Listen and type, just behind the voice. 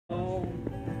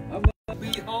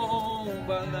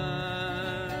by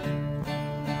night.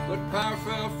 But power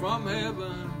fell from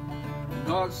heaven,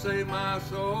 God saved my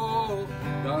soul.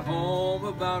 Got home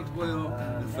about 12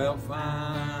 and felt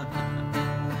fine.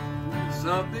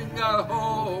 Something got a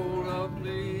hold of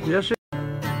me. Yes, sir.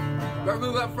 Better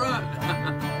move up front.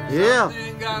 Yeah.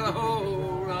 Something got a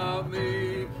hold of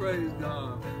me. Praise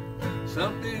God.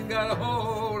 Something got a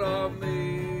hold of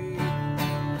me.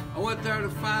 I went there to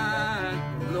find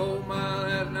an old mile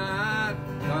at night.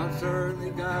 God certainly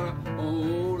got a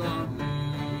hold of me.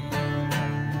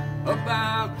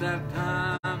 About that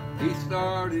time, he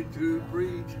started to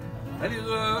preach, and he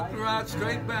looked right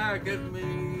straight back at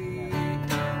me.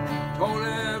 Told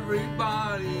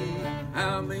everybody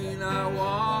how mean I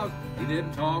was. He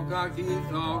didn't talk like he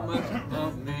thought much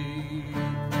of me.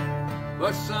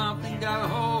 But something got a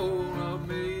hold of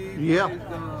me. Yeah.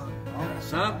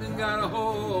 Something got a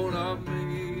hold of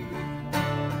me.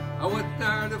 I went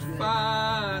there to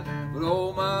find an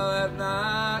old mile at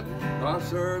night. God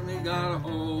certainly got a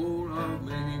hold of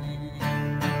me.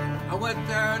 I went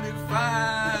there to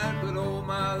find an old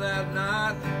mile that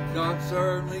night. God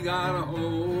certainly got a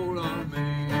hold of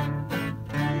me.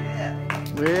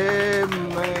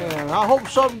 Amen. I hope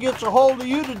something gets a hold of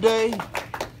you today.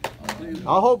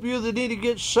 I hope you that need to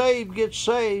get saved, get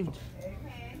saved.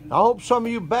 I hope some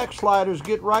of you backsliders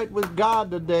get right with God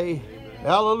today.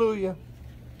 Hallelujah.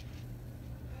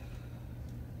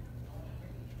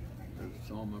 There's a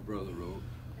song my brother wrote.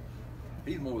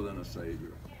 He's more than a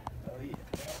Savior.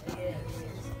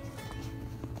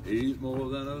 He's more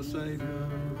than a Savior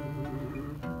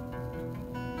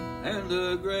and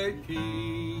a great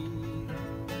King,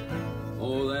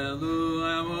 more than the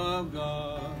Lamb of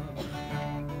God,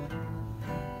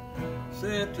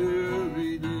 sent to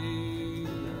redeem,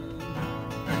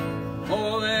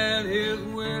 more than his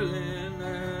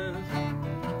willingness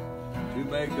to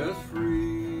make us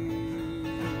free.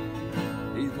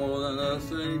 He's more than a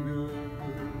Savior,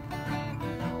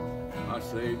 our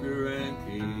Savior and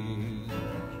King.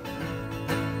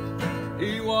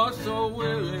 He was so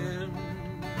willing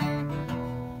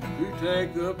to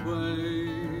take the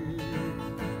place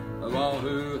of all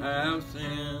who have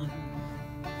sinned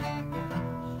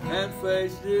and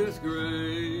face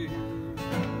disgrace.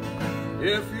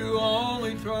 If you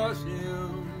only trust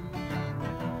him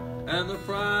and the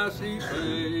price he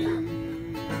paid,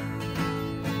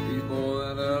 he's more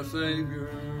than a Savior.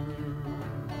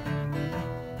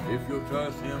 If you'll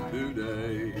trust him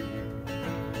today,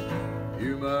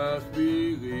 you must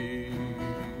believe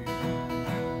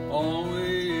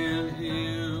only in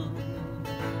him,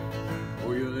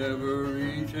 or you'll never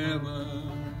reach heaven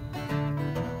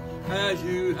as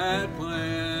you had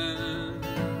planned.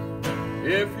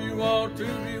 If you want to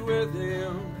be with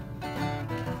him,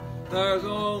 there's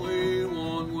only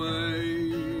one way.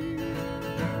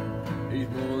 He's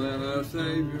more than a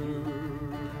Savior.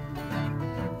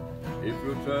 If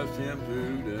you'll trust him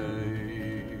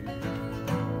today,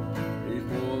 he's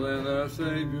more than a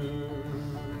Savior.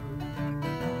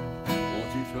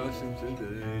 Won't you trust him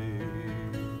today?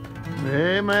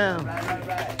 Amen.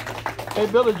 Hey,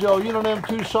 Billy Joe, you know them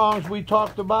two songs we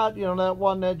talked about? You know that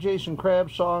one, that Jason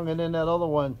Krabs song, and then that other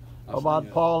one about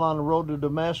Paul on the road to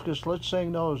Damascus? Let's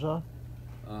sing those, huh?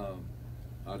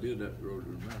 I did that road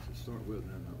to Damascus. Start with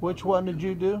them. Which one did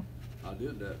you do? I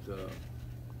did that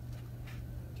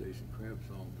Jason Krabs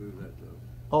song. Do that.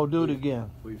 Oh, do it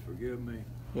again. Please forgive me.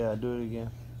 Yeah, do it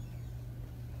again.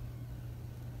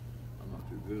 I'm not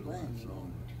too good on that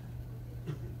song.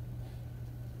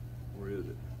 Where is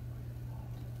it?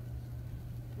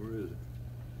 Where is it?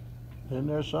 In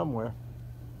there somewhere.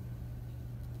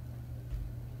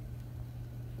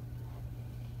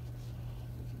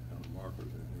 Some kind of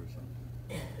markers in here or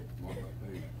something. Mark my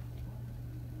page.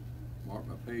 Mark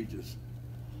my pages.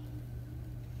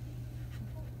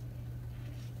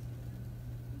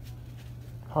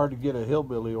 Hard to get a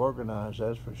hillbilly organized,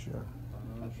 that's for sure.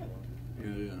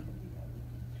 Yeah.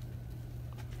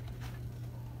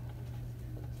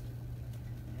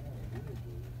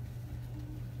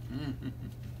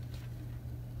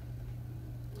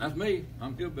 That's me.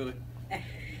 I'm hillbilly.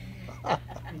 I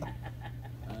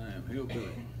am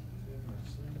hillbilly.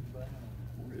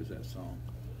 Where is that song?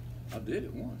 I did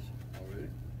it once already.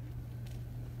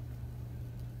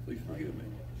 Please forgive me.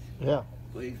 Yeah.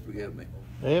 Please forgive me.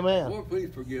 Amen. Lord, please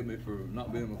forgive me for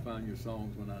not being able to find your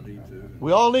songs when I need to.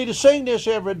 We all need to sing this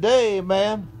every day,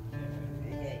 man.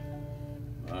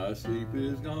 My sleep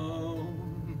is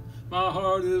gone. My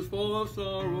heart is full of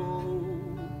sorrow.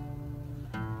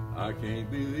 I can't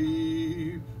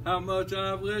believe how much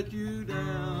I've let you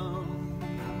down.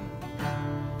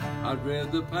 I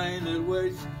dread the pain that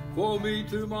waits for me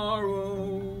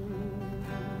tomorrow.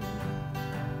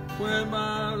 when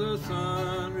the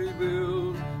sun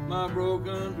reveals my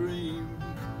broken dreams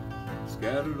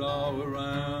scattered all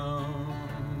around.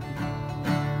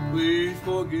 Please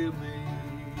forgive me.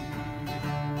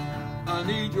 I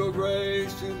need your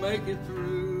grace to make it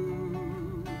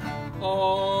through.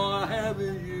 All I have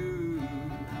is you.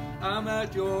 I'm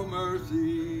at your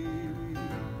mercy.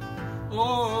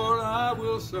 Lord, I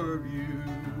will serve you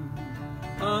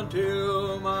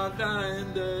until my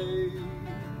dying day.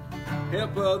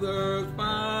 Help others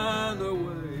find a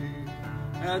way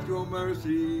at your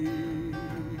mercy.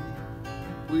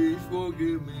 Please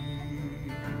forgive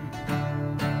me.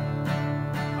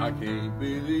 I can't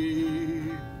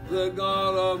believe the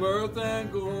God of earth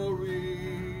and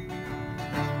glory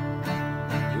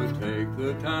would take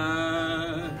the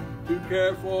time to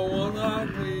care for one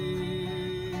like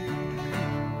me.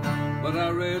 But I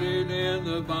read it in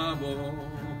the Bible,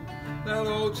 that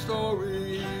old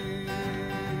story,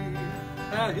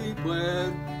 how he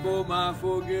bled for my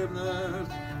forgiveness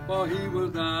while he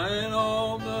was dying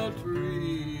on the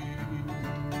tree.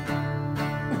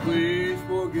 Please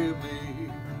forgive me.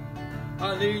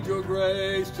 I need your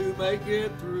grace to make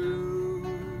it through.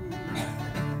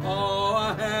 All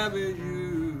I have is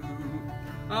you.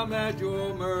 I'm at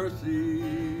your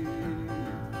mercy.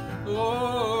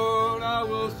 Lord, I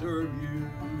will serve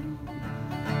you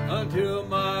until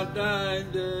my dying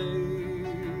day.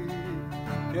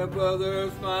 Help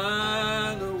others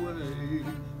find a way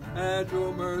at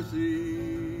your mercy.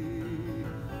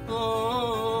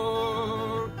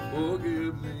 Lord,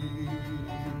 forgive me.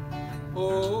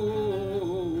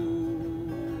 Oh,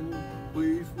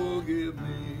 please forgive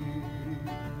me.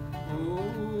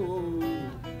 Oh.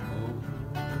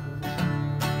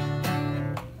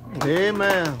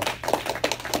 Amen.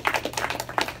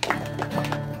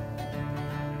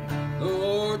 The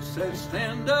Lord said,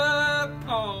 stand up,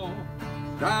 Paul,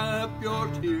 dry up your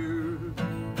tears.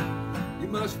 You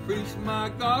must preach my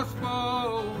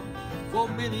gospel for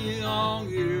many long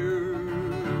years.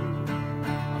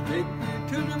 I'll take you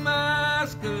to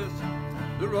Damascus,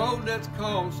 the road that's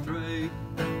called straight.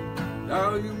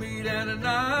 There you meet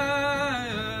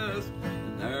Ananias,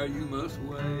 and there you must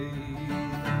wait.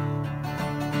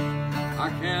 I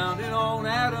counted on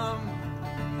Adam,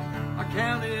 I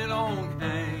counted on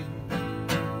Cain,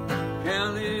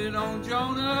 counted on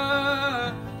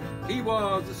Jonah, he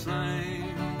was the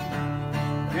same.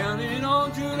 Counted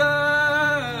on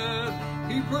Judas,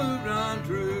 he proved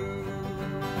untrue.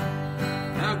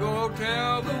 Now go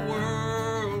tell the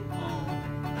world, Paul,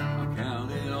 I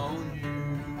counted on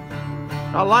you.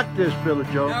 I like this, Billy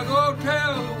Joe. Now go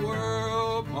tell the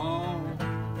world, Paul,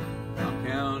 I'm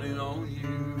counting on you.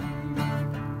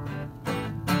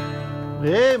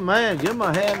 Amen. Give him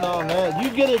a hand on that. You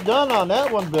get it done on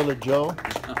that one, Billy Joe.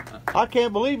 I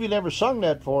can't believe you never sung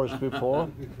that for us before.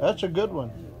 That's a good one.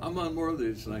 I'm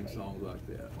unworthy to sing songs like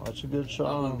that. That's a good I'm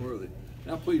song. unworthy.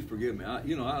 Now, please forgive me. I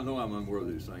know I'm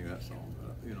unworthy to sing that song.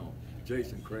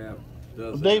 Jason Crabb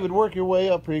does that. David, work your way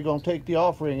up here. You're going to take the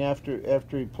offering after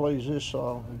he plays this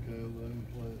song. Okay, let him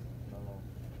play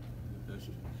it.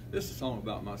 This is a song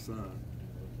about my son.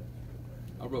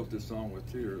 I wrote this song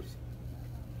with tears.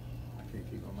 I can't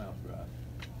keep my mouth dry.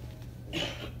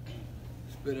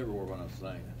 Spit everywhere when I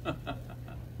sing.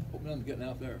 Hope nothing's getting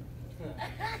out there.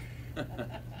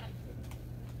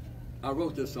 I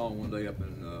wrote this song one day up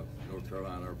in North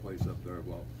Carolina, our place up there.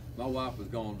 Well, my wife was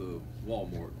going to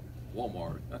Walmart,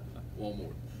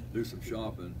 do some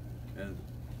shopping, and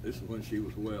this is when she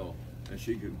was well, and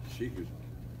she could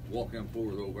walk down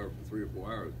floors over for 3 or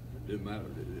 4 hours. Didn't matter.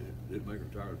 It didn't make her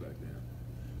tired back then.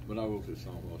 But I wrote this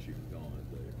song while she was gone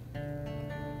that day.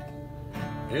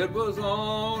 It was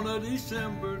on a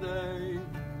December day,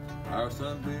 our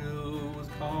son Bill was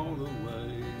called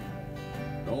away.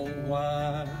 Don't know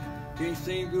why, can't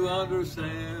seem to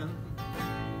understand,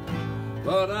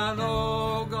 but I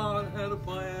know God had a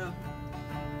plan.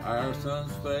 Our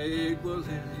son's fate was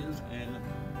in his hand.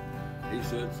 He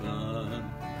said,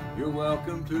 son, you're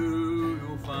welcome to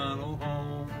your final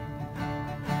home.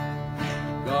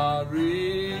 God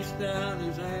reached down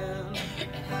his hand,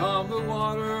 calmed the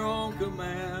water on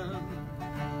command,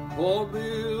 pulled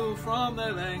Bill from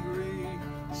that angry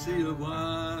sea of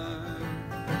wine.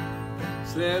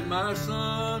 Said, my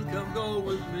son, come go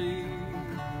with me.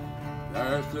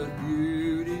 There's the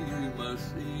beauty you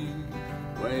must see,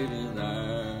 waiting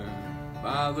there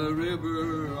by the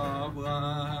river of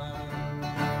life.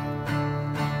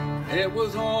 It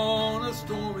was on a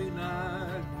stormy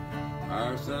night,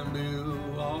 our son Bill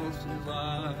lost his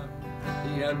life.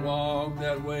 He had walked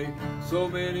that way so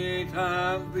many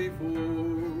times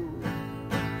before.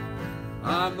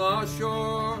 I'm not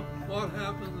sure what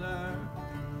happened there,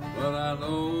 but I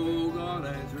know God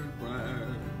answered prayer.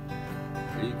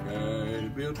 He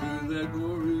carried me to that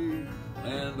glory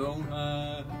land on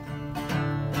high.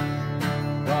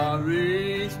 God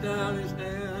reached down his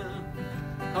hand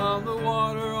on the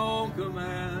water on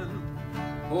command.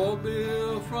 Oh,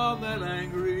 Bill, from that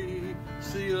angry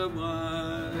sea of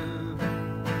life,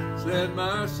 said,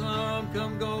 my son,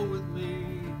 come go with me.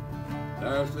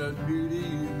 There's such beauty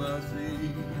you must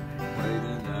see,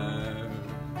 waiting there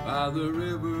by the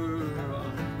river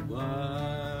of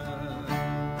life.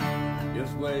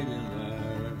 Yes, waiting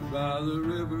there by the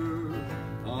river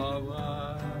of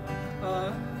life.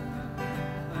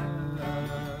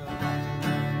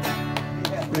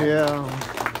 Yeah.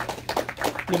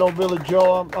 You know, Billy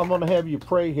Joe, I'm going to have you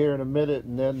pray here in a minute,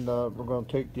 and then we're going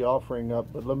to take the offering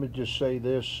up. But let me just say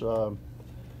this.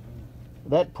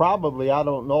 That probably, I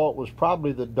don't know, it was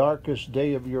probably the darkest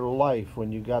day of your life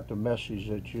when you got the message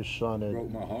that your son had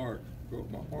Broke my heart.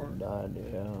 died.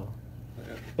 Yeah.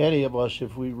 Any of us,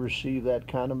 if we receive that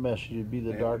kind of message, it'd be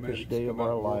the darkest day of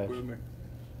our life.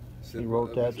 He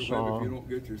wrote that song. If you don't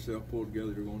get yourself pulled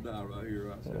together, you're going to die right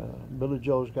here. I said, Billy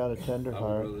Joe's got a tender I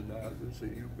heart. would rather die than see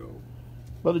him go.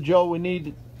 Brother Joe, we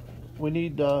need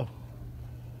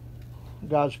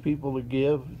God's people to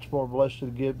give. It's more blessed to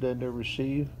give than to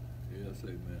receive. Yes,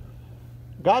 amen.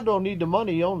 God don't need the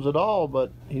money; He owns it all.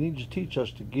 But He needs to teach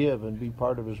us to give and be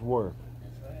part of His work.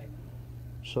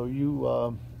 So you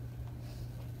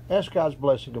ask God's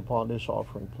blessing upon this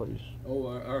offering, please. Oh,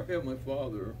 our Heavenly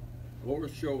Father,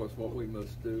 Lord, show us what we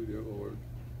must do, dear Lord.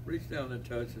 Reach down and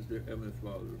touch us, dear Heavenly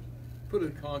Father. Put a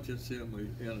conscience in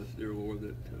us, dear Lord,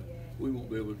 that we won't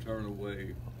be able to turn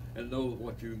away and know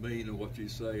what you mean and what you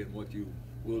say and what you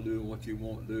will do and what you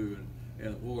won't do.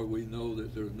 And Lord, we know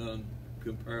that there's none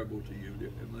comparable to you,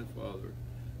 dear Heavenly Father.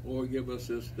 Lord, give us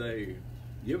this day.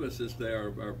 Give us this day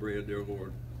our bread, dear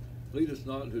Lord. Lead us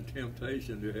not into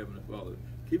temptation, dear Heavenly Father.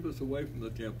 Keep us away from the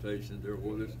temptation, dear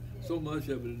Lord. There's so much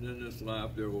of it in this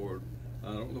life, dear Lord.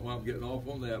 I don't know why I'm getting off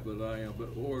on that, but I am.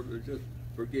 But Lord, just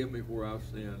forgive me where I've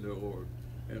sinned, dear Lord.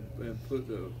 And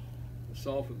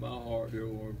soften my heart, dear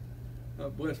Lord.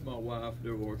 Bless my wife,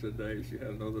 dear Lord, today. She had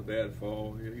another bad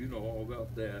fall. You know all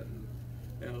about that.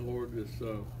 And Lord, just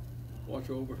watch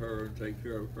over her and take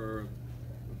care of her. And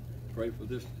pray for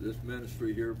this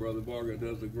ministry here. Brother Varga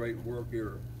does a great work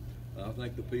here. I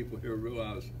think the people here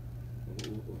realize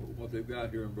what they've got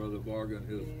here in Brother Varga and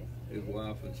his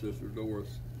wife and Sister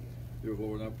Doris. Dear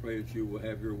Lord, I pray that you will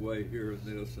have your way here in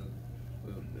this, and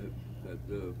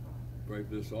that pray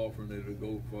for this offering that will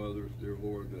go for others, dear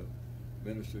Lord,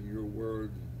 ministering your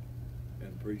word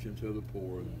and preaching to the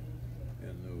poor.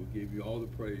 And we'll give you all the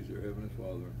praise, dear Heavenly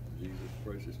Father. In Jesus'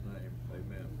 precious name,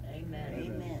 amen. Amen.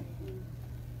 Amen.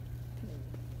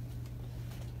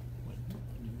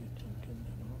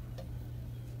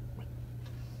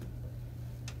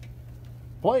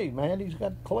 Play, man. He's got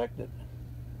to collect it.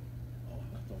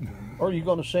 Or are you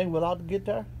going to sing without the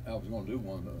guitar? I was going to do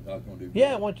one. I was going to do.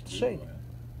 Yeah, I want you to sing.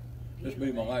 This will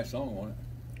be my last song, won't it?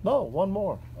 No, one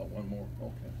more. Oh, one more.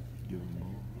 Okay.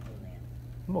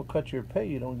 I'm going to cut your pay.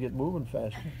 You don't get moving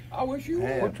faster. I wish you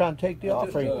would. We're trying to take the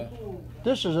offering.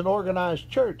 This is an organized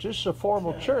church. This is a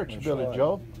formal church, Billy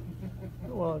Joe.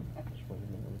 Well,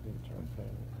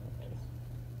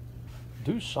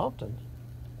 do something.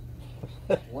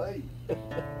 Wait.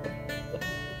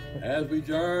 As we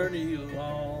journey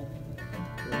along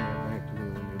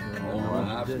on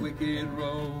life's wicked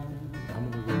road,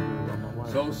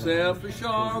 so selfish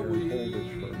are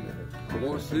we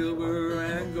for silver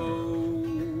and gold.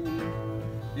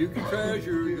 You can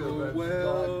treasure your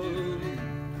wealth,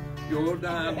 your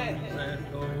diamonds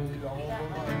and gold,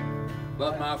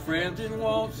 but my friends, it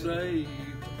won't save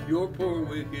your poor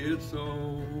wicked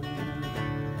soul.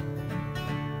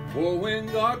 For when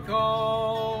God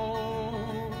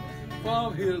calls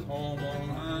from his home on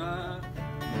high,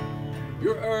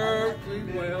 your earthly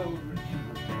wealth,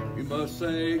 you must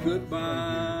say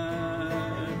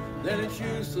goodbye. Then it's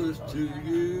useless to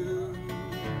you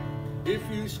if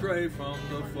you stray from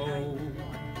the fold.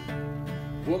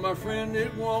 For my friend,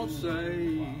 it won't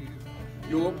save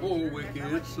your poor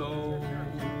wicked soul.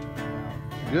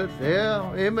 Good.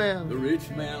 Yeah. Amen. The rich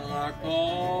man like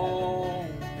Paul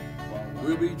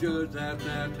will be judged at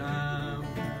that time,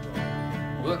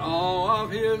 but all of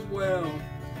his wealth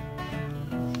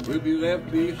will be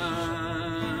left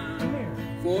behind.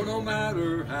 For no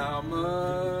matter how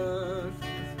much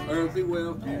earthly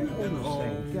wealth you can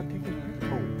hold,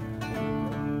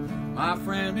 my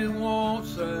friend, it won't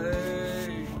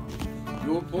save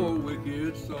your poor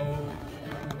wicked soul.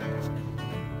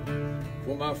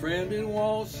 For my friend, it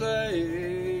won't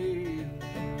save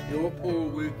your poor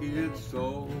wicked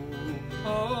soul.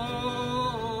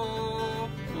 Oh,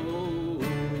 oh.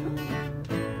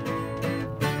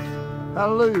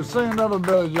 Hallelujah. Sing another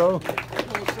brother, Joe. You're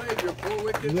going to save your poor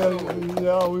wicked Yeah, soul.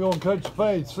 yeah, we're going to catch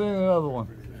faith. Sing another one.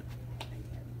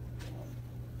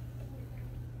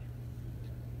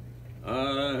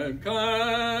 I'm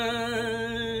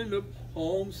kind of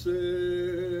homesick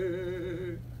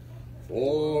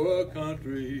for a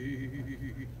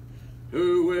country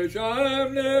to which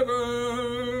I've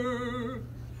never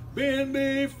been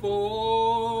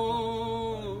before.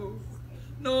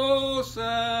 No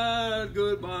sad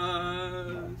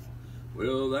goodbyes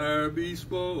will there be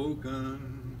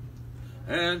spoken,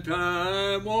 and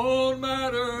time won't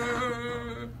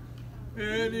matter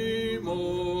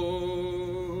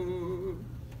anymore.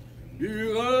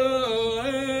 You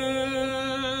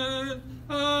land,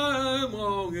 I'm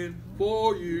longing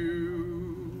for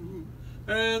you,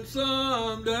 and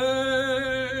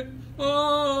someday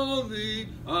on thee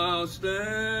I'll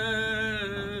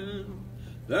stand.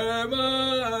 There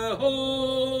my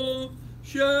home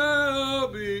shall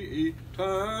be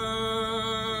eternal.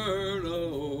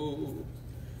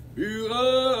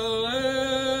 Beulah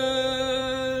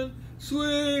land,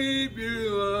 sweet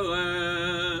Beulah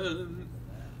land,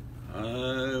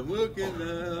 I'm looking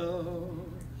now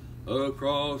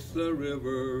across the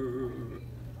river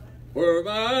where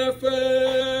my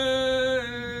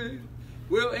faith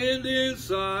will end in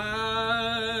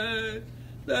sight.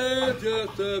 There's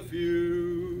just a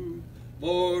few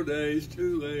more days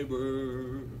to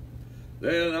labor,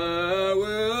 then I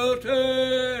will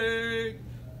take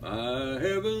my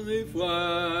heavenly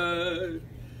flight.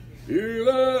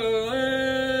 Beulah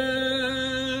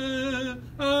land,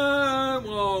 I'm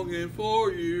longing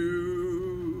for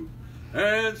you,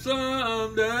 and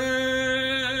someday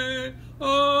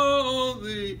on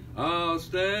thee I'll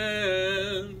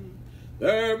stand.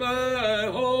 There my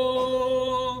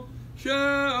home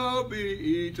shall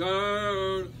be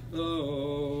eternal.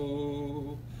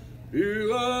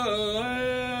 Beulah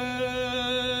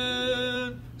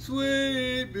land,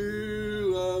 sweet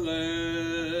Beulah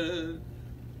land,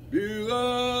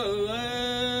 Beulah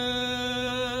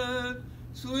land,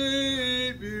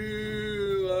 sweet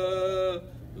Beulah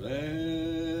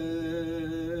land.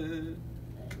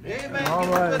 Amen. All Give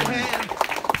him a right. good hand.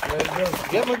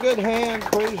 Give him a good hand.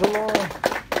 Praise the Lord.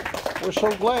 We're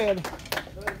so glad.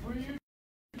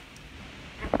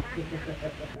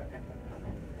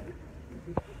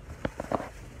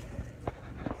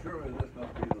 Surely this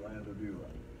must be the land of Beulah.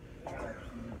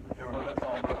 Surely that's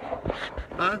all.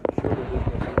 Huh? Surely this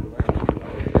must be the land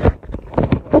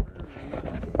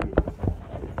of Beulah.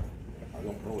 I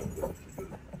don't know it, but it's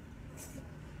good.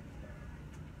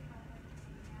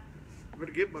 I'm going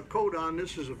to get my coat on.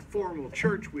 This is a formal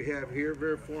church we have here,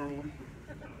 very formal.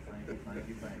 Thank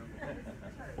you.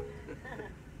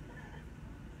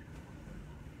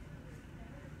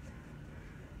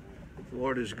 The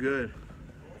Lord is good.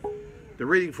 The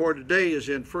reading for today is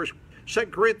in 2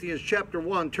 Corinthians chapter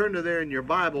 1. Turn to there in your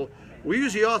Bible. We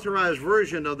use the authorized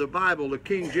version of the Bible, the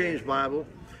King James Bible.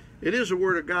 It is the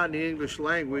Word of God in the English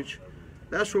language.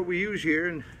 That's what we use here.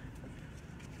 And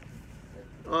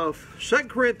 2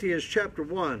 Corinthians chapter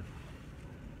 1.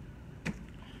 I'm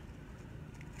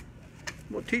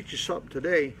going to teach you something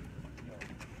today.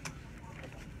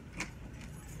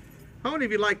 How many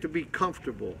of you like to be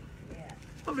comfortable?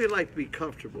 How many like to be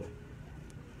comfortable?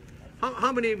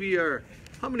 How many of you are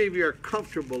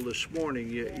comfortable this morning?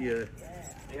 Is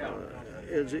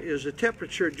the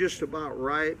temperature just about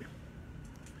right?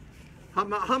 How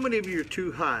many of you are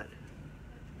too hot?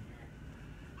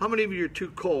 How many of you are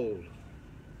too cold?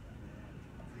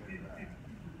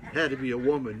 Had to be a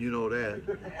woman, you know that.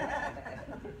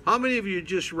 How many of you are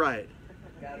just right?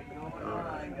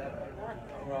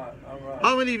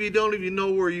 How many of you don't even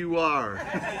know where you are?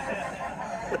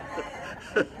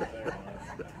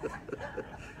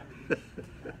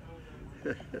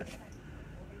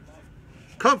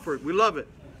 Comfort, we love it.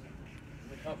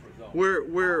 We're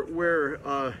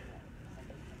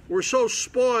so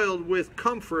spoiled with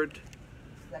comfort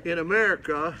in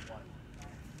America.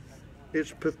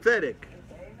 It's pathetic.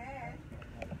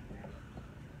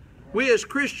 We as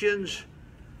Christians,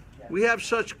 we have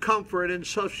such comfort and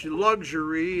such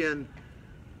luxury. And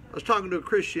I was talking to a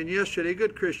Christian yesterday, a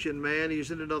good Christian man.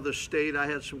 He's in another state. I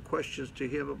had some questions to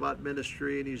him about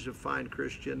ministry, and he's a fine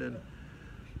Christian. And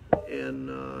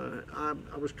I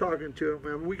was talking to him,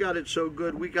 and we got it so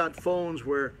good. We got phones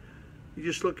where you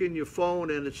just look in your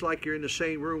phone, and it's like you're in the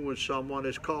same room with someone.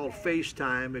 It's called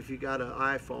FaceTime if you got an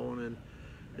iPhone.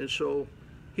 And so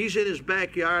he's in his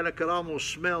backyard. I could almost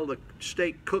smell the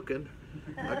steak cooking.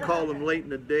 I called him late in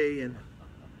the day, and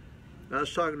I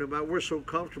was talking about, we're so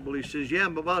comfortable. He says, yeah,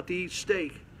 I'm about to eat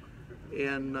steak.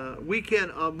 And we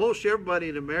can, most everybody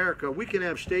in America, we can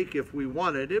have steak if we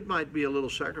want it. It might be a little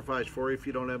sacrifice for you if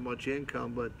you don't have much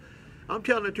income, but I'm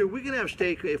telling the truth, we can have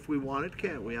steak if we want it,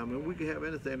 can't we? I mean, we can have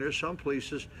anything. There's some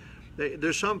places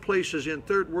in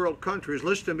third world countries,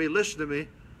 listen to me,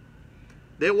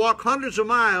 they walk hundreds of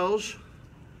miles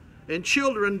and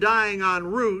children dying en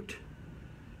route,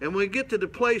 and when we get to the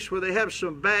place where they have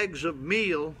some bags of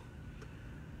meal,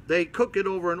 they cook it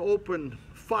over an open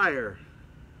fire.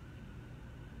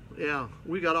 Yeah,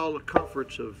 we got all the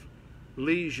comforts of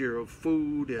leisure, of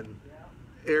food and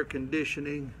air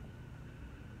conditioning.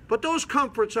 But those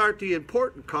comforts aren't the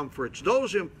important comforts.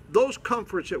 Those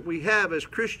comforts that we have as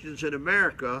Christians in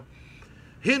America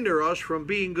hinder us from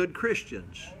being good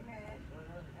Christians.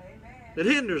 It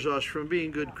hinders us from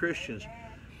being good Christians.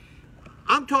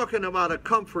 I'm talking about a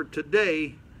comfort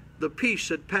today, the peace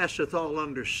that passeth all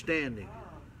understanding.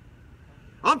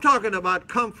 I'm talking about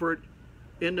comfort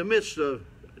in the midst of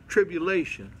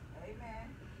tribulation.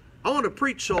 I want to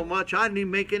preach so much, I didn't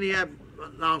even make any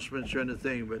announcements or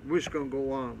anything, but we're just going to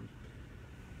go on.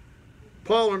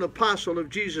 Paul, an apostle of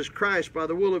Jesus Christ by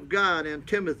the will of God, and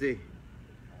Timothy,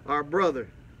 our brother,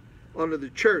 unto the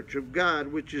church of God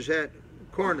which is at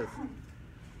Corinth,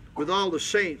 with all the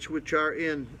saints which are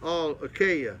in all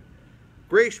Achaia.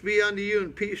 Grace be unto you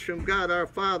and peace from God our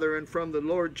Father and from the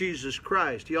Lord Jesus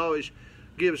Christ. He always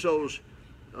gives those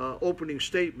opening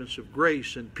statements of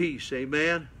grace and peace.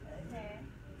 Amen? Amen.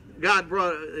 God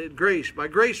brought grace. By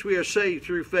grace we are saved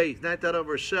through faith, not that of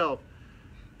ourselves.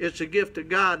 It's a gift of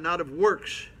God, not of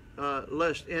works,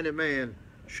 lest any man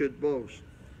should boast.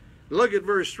 Look at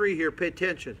verse 3 here. Pay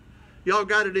attention. Y'all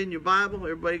got it in your Bible?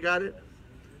 Everybody got it?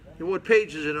 And what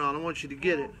page is it on? I want you to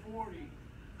get it. 1240.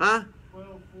 Huh?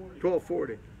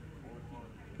 1240. 1240.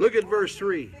 Look at verse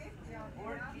 3.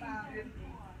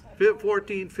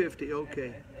 1450.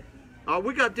 Okay.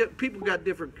 People got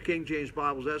different King James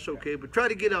Bibles. That's okay. But try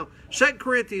to get on 2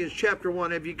 Corinthians chapter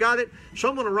 1. Have you got it?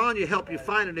 Someone around you help you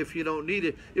find it if you don't need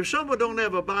it. If someone don't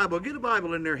have a Bible, get a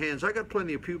Bible in their hands. I got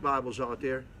plenty of pew Bibles out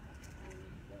there.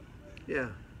 Yeah.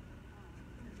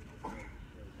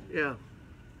 Yeah.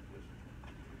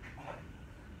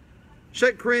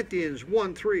 2 Corinthians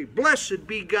 1:3. Blessed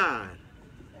be God.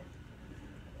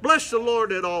 Bless the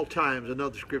Lord at all times,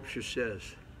 another scripture says.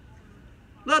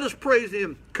 Let us praise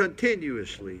Him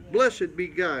continuously. Blessed be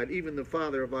God, even the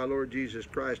Father of our Lord Jesus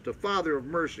Christ, the Father of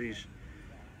mercies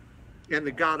and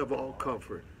the God of all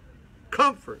comfort.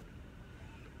 Comfort.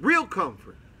 Real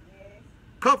comfort.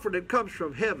 Comfort that comes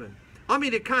from heaven. I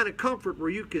mean the kind of comfort where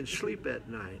you can sleep at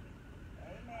night.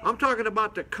 I'm talking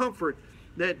about the comfort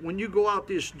that when you go out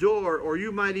this door, or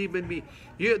you might even be,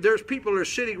 there's people that are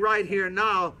sitting right here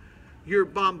now, you're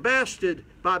bombarded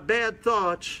by bad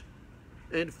thoughts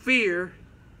and fear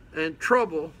and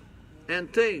trouble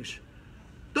and things.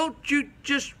 Don't you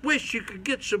just wish you could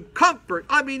get some comfort?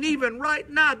 I mean, even right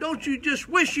now, don't you just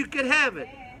wish you could have it?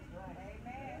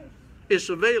 It's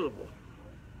available.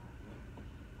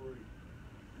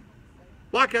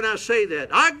 Why can I say that?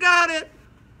 I got it.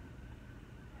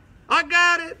 I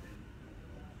got it.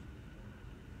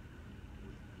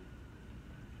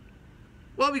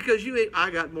 Well, because I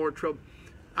got more trouble.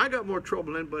 I got more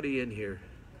trouble than anybody in here.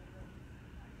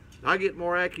 I get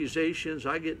more accusations.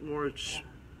 I get more,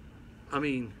 I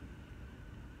mean,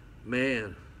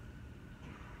 man.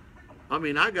 I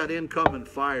mean, I got incoming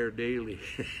fire daily.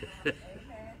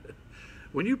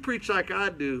 When you preach like I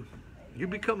do, you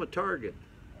become a target.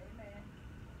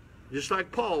 Just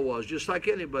like Paul was, just like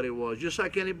anybody was, just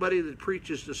like anybody that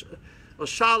preaches this, a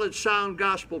solid, sound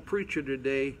gospel preacher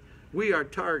today, we are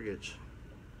targets.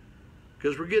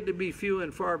 Because we're getting to be few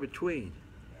and far between.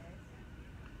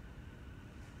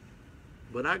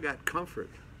 But I got comfort.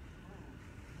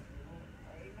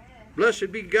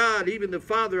 Blessed be God, even the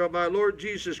Father of our Lord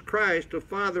Jesus Christ, the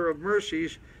Father of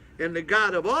mercies, and the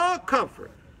God of all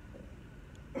comfort.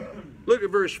 Look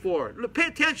at verse 4. Look, pay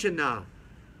attention now.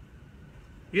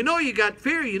 You know you got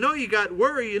fear. You know you got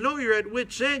worry. You know you're at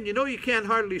wit's end. You know you can't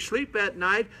hardly sleep at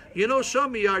night. You know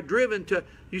some of you are driven to,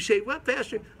 you say, well,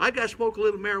 Pastor, I got to smoke a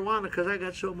little marijuana because I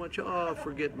got so much. Oh,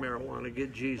 forget marijuana.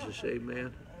 Get Jesus.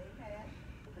 Amen.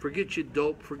 Forget your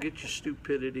dope. Forget your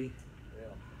stupidity.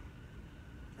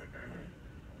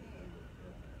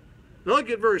 Now look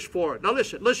at verse 4. Now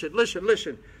listen, listen, listen,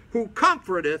 listen. Who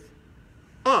comforteth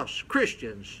us,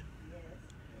 Christians,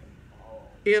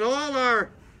 in all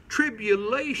our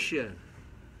tribulation.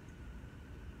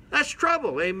 That's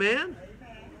trouble, amen?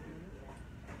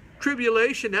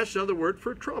 Tribulation, that's another word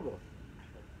for trouble.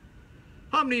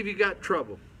 How many of you got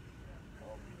trouble?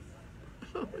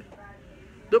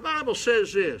 The Bible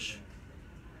says this.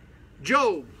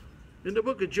 Job, in the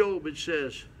book of Job, it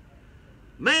says,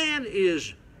 man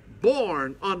is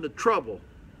born unto trouble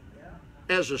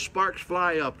as the sparks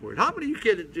fly upward. How many of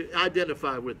you can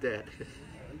identify with that?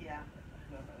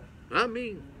 I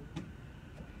mean,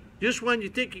 just when you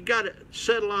think you got to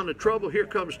settle on the trouble, here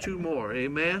comes two more.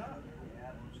 Amen?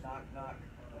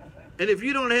 And if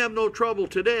you don't have no trouble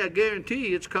today, I guarantee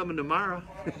you it's coming tomorrow.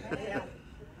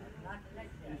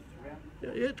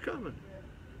 It's coming.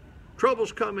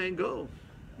 Troubles come and go.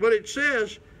 But it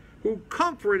says, who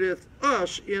comforteth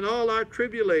us in all our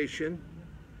tribulation.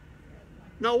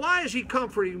 Now, why is he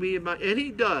comforting me? And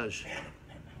he does.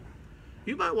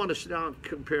 You might want to sit down and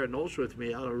compare notes with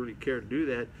me. I don't really care to do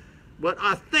that. But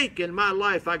I think in my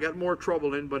life I got more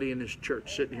trouble than anybody in this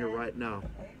church sitting here right now.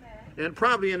 And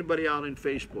probably anybody out in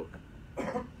Facebook.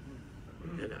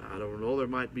 And I don't know, there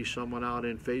might be someone out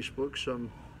in Facebook,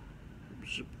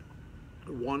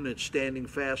 one that's standing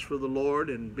fast for the Lord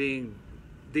and being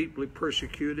deeply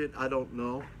persecuted. I don't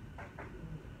know.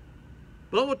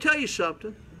 But I will tell you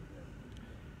something.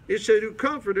 It said, who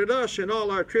comforted us in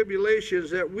all our tribulations,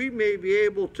 that we may be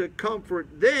able to comfort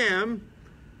them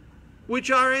which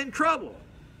are in trouble.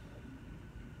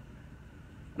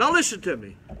 Now listen to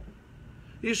me.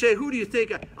 You say, who do you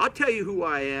think? I'll tell you who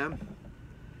I am.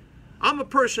 I'm a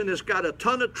person that's got a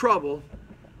ton of trouble,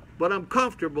 but I'm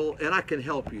comfortable and I can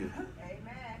help you.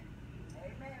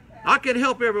 I can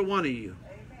help every one of you.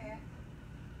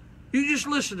 You just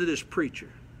listen to this preacher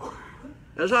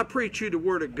as I preach you the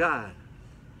Word of God.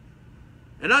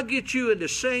 And I'll get you in the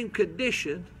same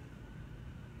condition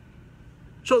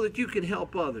so that you can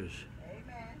help others.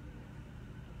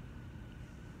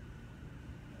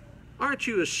 Aren't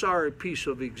you a sorry piece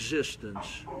of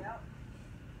existence?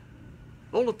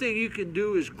 The only thing you can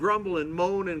do is grumble and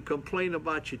moan and complain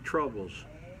about your troubles.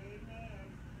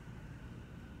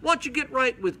 Why don't you get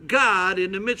right with God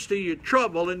in the midst of your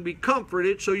trouble and be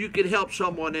comforted so you can help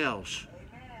someone else?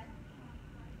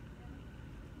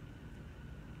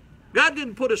 God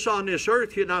didn't put us on this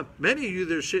earth here. Now, many of you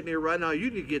that are sitting here right now, you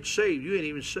need to get saved. You ain't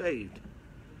even saved.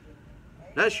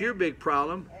 That's your big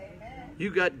problem. You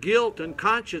got guilt and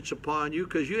conscience upon you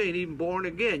because you ain't even born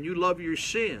again. You love your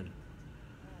sin.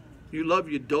 You love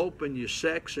your dope and your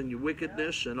sex and your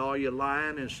wickedness and all your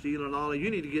lying and stealing and all that. You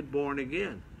need to get born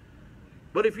again.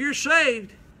 But if you're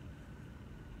saved,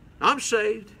 I'm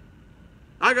saved.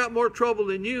 I got more trouble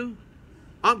than you.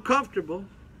 I'm comfortable.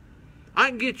 I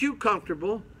can get you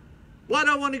comfortable. Why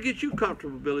do I want to get you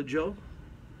comfortable, Billy Joe?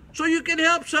 So you can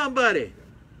help somebody.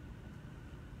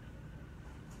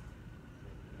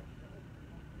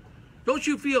 Don't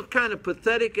you feel kind of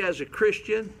pathetic as a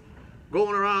Christian,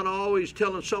 going around always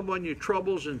telling someone your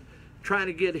troubles and trying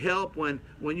to get help when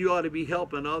you ought to be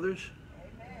helping others?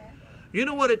 You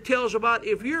know what it tells about?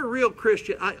 If you're a real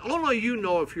Christian, only you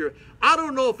know if you're... I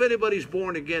don't know if anybody's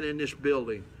born again in this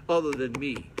building other than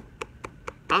me.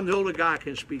 I'm the only guy I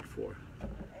can speak for.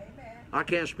 I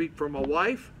can't speak for my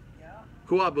wife,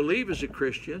 who I believe is a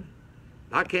Christian.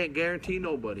 I can't guarantee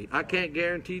nobody. I can't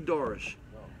guarantee Doris.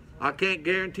 I can't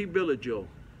guarantee Billy Joe.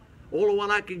 Only one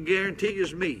I can guarantee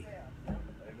is me,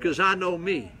 because I know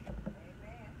me.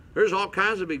 There's all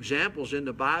kinds of examples in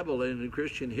the Bible and in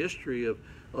Christian history of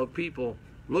people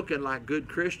looking like good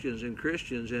Christians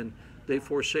and they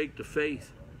forsake the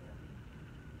faith.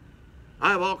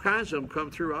 I have all kinds of them come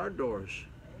through our doors.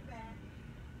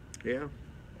 Yeah.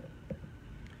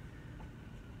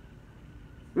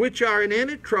 Which are in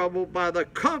any trouble by the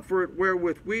comfort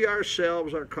wherewith we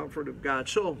ourselves are comfort of God.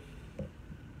 So,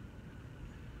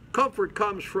 comfort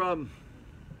comes from,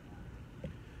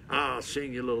 I'll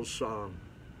sing you a little song.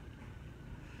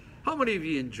 How many of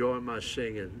you enjoy my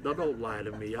singing? Now, don't lie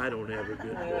to me. I don't have a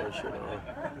good voice at all.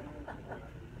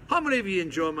 How many of you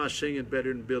enjoy my singing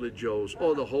better than Billy Joe's?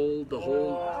 Oh, the whole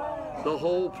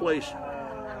place.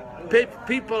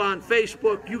 People on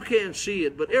Facebook, you can't see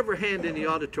it, but every hand in the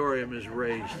auditorium is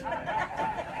raised.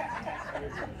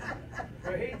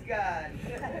 Praise God.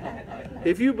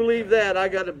 If you believe that, I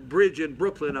got a bridge in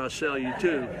Brooklyn I'll sell you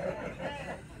too.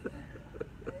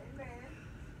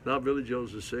 Now Billy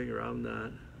Joe's a singer, I'm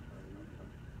not.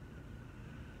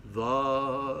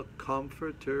 The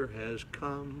Comforter has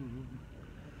come.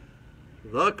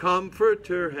 The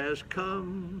Comforter has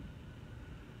come.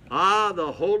 Ah,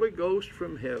 the Holy Ghost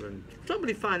from heaven.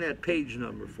 Somebody find that page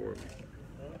number for me.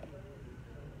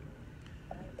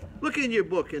 Look in your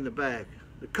book in the back.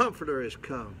 The Comforter has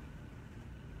come.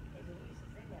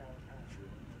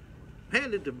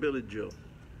 Hand it to Billy Joe.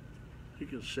 He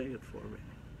can sing it for me.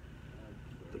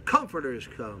 The Comforter has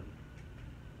come.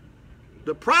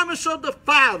 The promise of the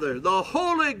Father, the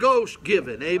Holy Ghost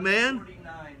given. Amen.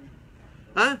 49.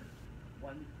 Huh?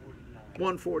 149.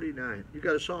 149. You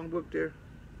got a songbook there?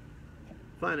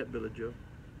 Find it, Billy Joe.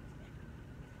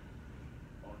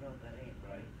 Oh, no, that ain't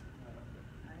right.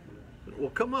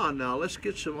 Well, come on now. Let's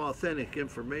get some authentic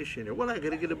information here. Well, I got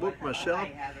to get a book myself.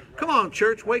 Come on,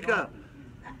 church, wake up.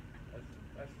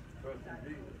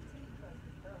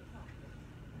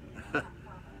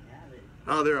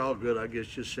 Oh, they're all good, I guess,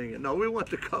 just sing it. No, we want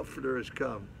the Comforter has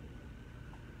come.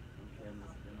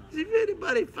 Has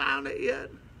anybody found it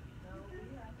yet?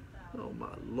 Oh, my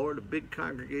Lord, a big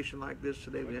congregation like this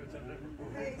today.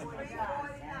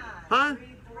 Huh?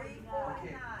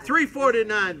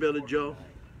 349, Billy Joe.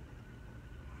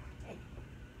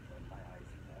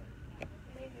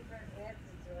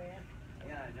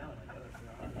 Yeah, I know.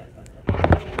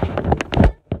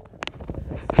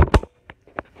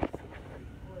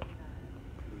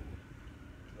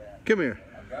 Come here.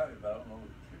 I got it, but I don't know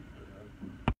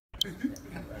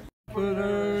what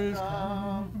to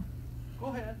come. Go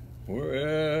ahead.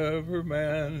 Wherever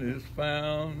man is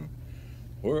found,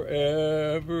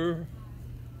 wherever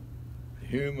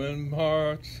human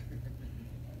hearts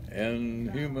and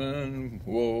human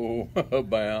woe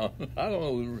abound. I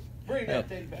don't know. Bring that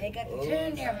thing back. They got the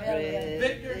tune there, Billy.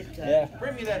 Victor, Yeah.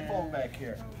 bring me that phone back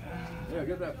here. Yeah,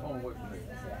 get that phone away from me.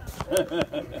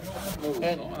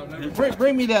 And I've never,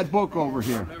 bring me that book over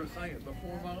here. never sang it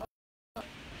before in my life.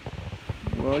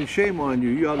 Well, shame on you.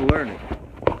 You ought to learn it.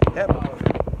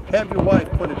 Have your wife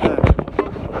put it down.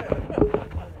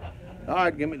 All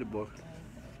right, give me the book.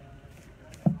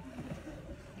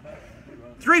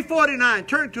 349.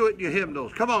 Turn to it in your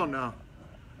hymnals. Come on now.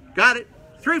 Got it?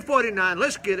 349.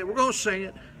 Let's get it. We're going to sing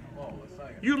it. Come on, let's sing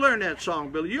it. You learn that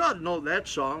song, Billy. You ought to know that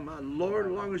song. My Lord,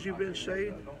 as long as you've been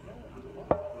saved.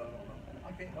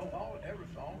 I can't know all every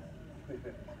song.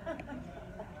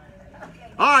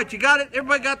 All right, you got it?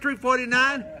 Everybody got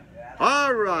 349?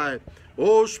 All right.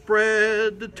 Oh,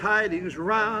 spread the tidings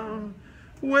round,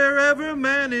 wherever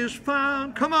man is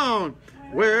found. Come on.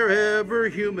 Wherever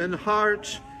human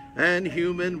hearts and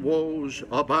human woes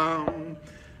abound.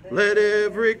 Let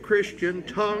every Christian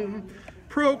tongue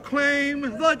proclaim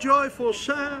the joyful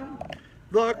sound.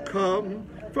 The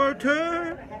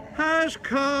Comforter has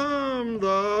come.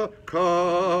 The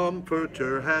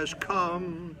Comforter has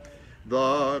come.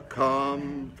 The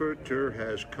Comforter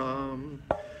has come.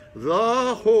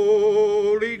 The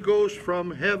Holy Ghost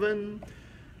from heaven,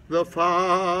 the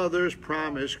Father's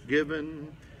promise given.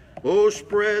 Oh,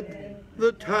 spread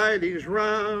the tidings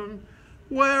round,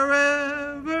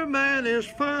 wherever man is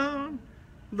found.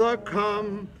 The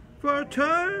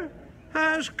Comforter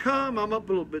has come. I'm up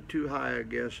a little bit too high, I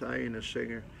guess. I ain't a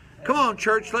singer. Come on,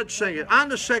 church, let's sing it. On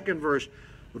the second verse.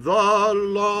 The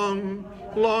long,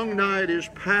 long night is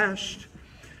past.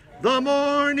 The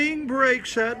morning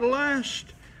breaks at last,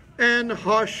 and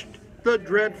hushed the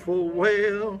dreadful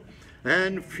wail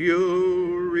and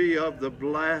fury of the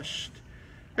blast.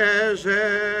 As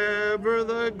ever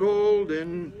the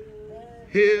golden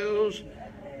hills,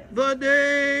 the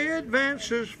day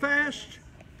advances fast.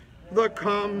 The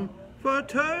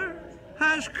Comforter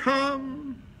has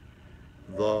come.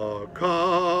 The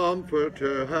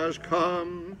Comforter has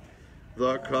come.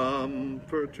 The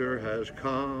Comforter has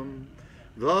come.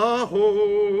 The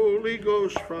Holy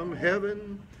Ghost from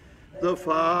heaven, the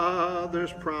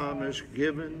Father's promise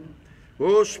given.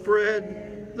 Oh,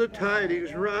 spread the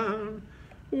tidings round,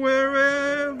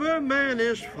 wherever man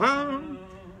is found.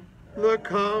 The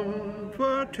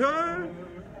Comforter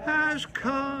has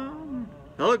come.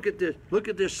 Now look at this. Look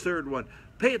at this third one.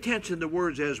 Pay attention to the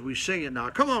words as we sing it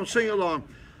now. Come on, sing along.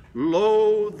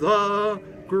 Lo, the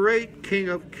great King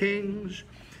of Kings,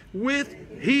 with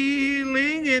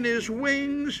healing in his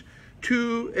wings,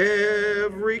 to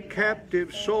every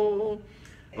captive soul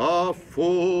a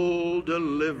full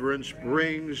deliverance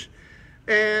brings.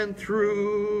 And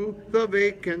through the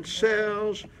vacant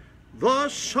cells the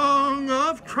song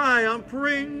of triumph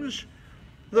rings.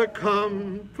 The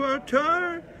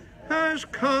Comforter has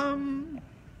come.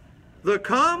 The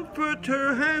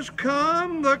Comforter has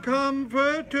come. The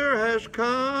Comforter has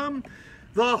come.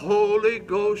 The Holy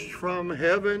Ghost from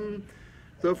heaven,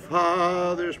 the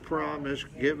Father's promise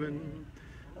given.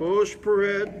 Oh,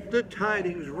 spread the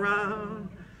tidings round,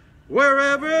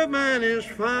 wherever man is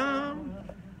found.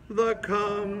 The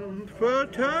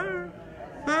Comforter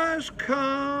has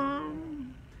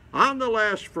come. On the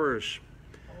last verse.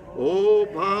 Oh,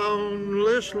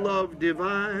 boundless love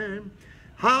divine,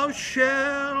 how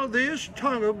shall this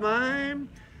tongue of mine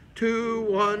to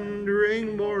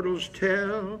wondering mortals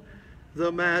tell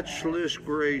the matchless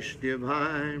grace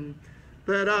divine,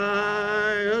 that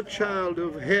I, a child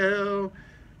of hell,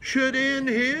 should in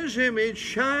his image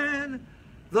shine,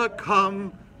 The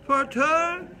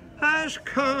Comforter has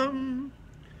come.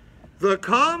 The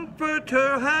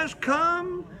Comforter has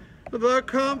come. The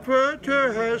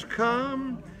Comforter has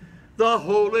come. The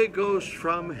Holy Ghost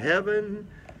from heaven,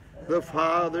 the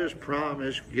Father's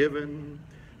promise given.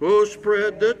 Oh,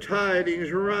 spread the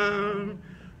tidings round,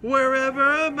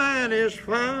 wherever a man is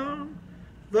found.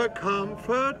 The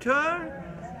Comforter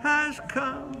has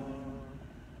come.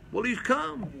 Well, he's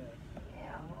come.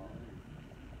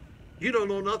 You don't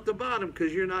know nothing about him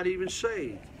because you're not even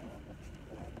saved.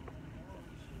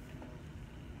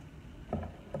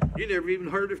 You never even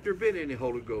heard if there been any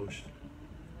Holy Ghost.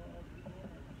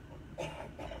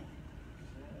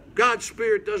 God's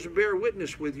Spirit doesn't bear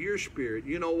witness with your spirit.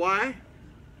 You know why?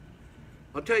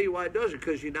 I'll tell you why it doesn't,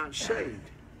 because you're not saved.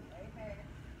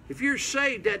 If you're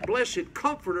saved, that blessed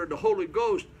Comforter, the Holy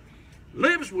Ghost,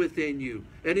 lives within you,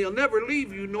 and he'll never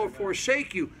leave you nor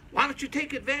forsake you. Why don't you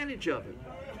take advantage of it?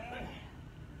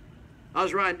 I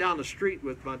was riding down the street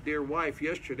with my dear wife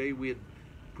yesterday. We had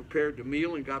prepared the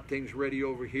meal and got things ready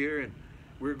over here, and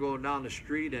we were going down the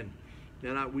street, and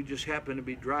we just happened to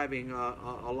be driving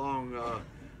along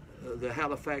the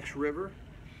Halifax River,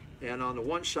 and on the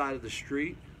one side of the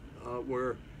street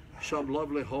were some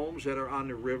lovely homes that are on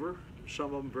the river. Some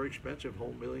of them very expensive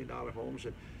home, $1 million homes,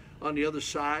 and on the other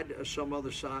side, some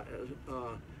other side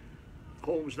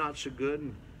homes not so good,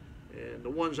 and the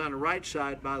ones on the right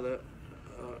side by the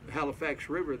Halifax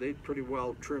River, they'd pretty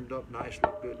well trimmed up nice,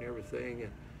 looked good and everything.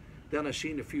 And then I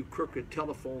seen a few crooked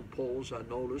telephone poles, I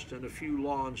noticed, and a few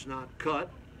lawns not cut.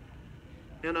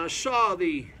 And I saw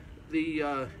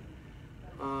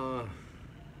I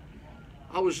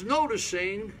was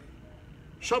noticing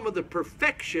some of the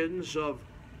perfections of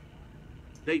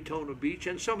Daytona Beach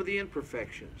and some of the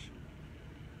imperfections.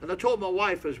 And I told my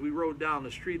wife as we rode down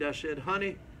the street, I said,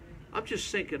 honey, I'm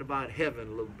just thinking about heaven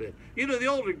a little bit. You know, the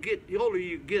older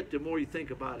you get, the more you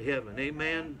think about heaven.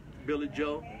 Amen, Billy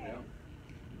Joe? Yeah.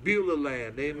 Beulah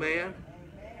land, amen?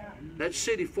 That's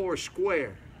City 4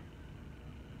 Square.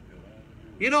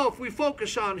 You know, if we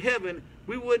focus on heaven,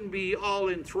 we wouldn't be all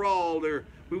enthralled, or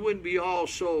we wouldn't be all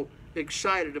so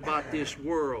excited about this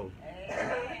world.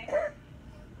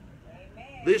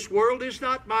 This world is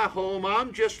not my home,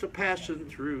 I'm just a passing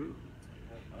through.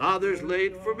 Others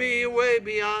laid for me away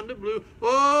beyond the blue.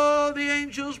 Oh, the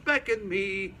angels beckon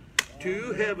me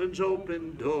to heaven's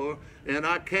open door, and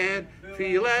I can't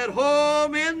feel at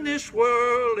home in this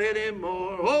world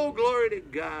anymore. Oh, glory to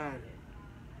God.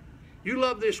 You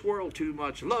love this world too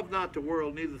much. Love not the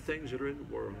world, neither the things that are in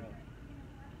the world.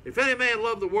 If any man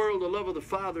love the world, the love of the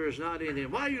Father is not in him.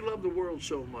 Why do you love the world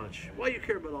so much? Why do you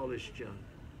care about all this junk?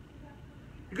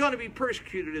 You're going to be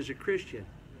persecuted as a Christian.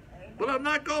 But I'm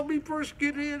not going to be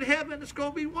persecuted in heaven. It's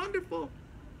going to be wonderful.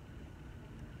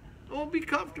 I'm going to be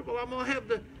comfortable. I'm going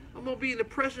to be in the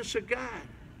presence of God.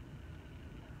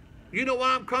 You know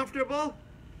why I'm comfortable?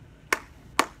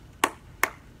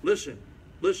 Listen,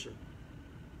 listen,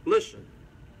 listen.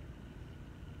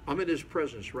 I'm in his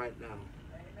presence right now.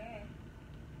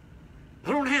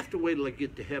 I don't have to wait till I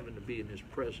get to heaven to be in his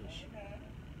presence.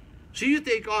 So you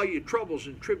think all your troubles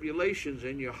and tribulations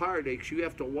and your heartaches, you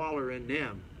have to waller in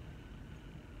them.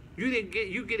 You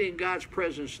get in God's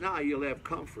presence now, you'll have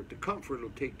comfort. The comfort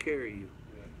will take care of you.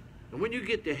 And when you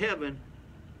get to heaven,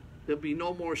 there'll be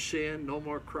no more sin, no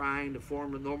more crying,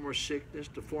 no more sickness,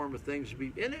 the form of things to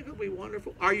be. Isn't it going to be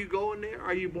wonderful? Are you going there?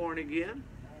 Are you born again?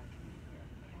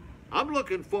 I'm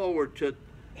looking forward to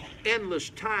endless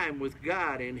time with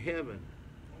God in heaven.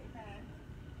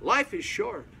 Life is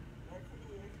short.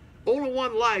 Only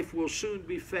one life will soon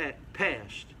be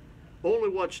past. Only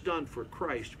what's done for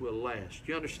Christ will last.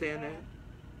 You understand that?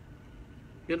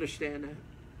 You understand that?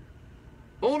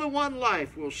 Only one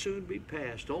life will soon be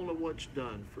past. Only what's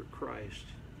done for Christ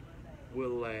will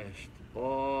last.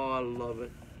 Oh, I love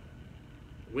it.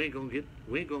 We ain't gonna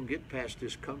get past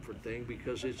this comfort thing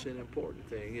because it's an important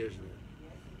thing, isn't it?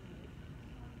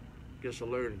 Guess I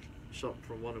learned something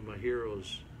from one of my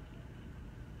heroes,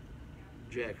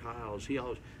 Jack Hyles. He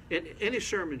always, in any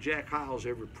sermon Jack Hyles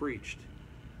ever preached,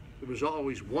 it was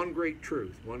always one great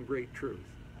truth, one great truth.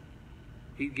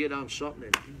 He'd get on something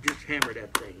and he'd just hammer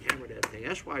that thing, hammer that thing.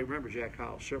 That's why I remember Jack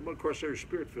Hyles' sermon. Of course, they're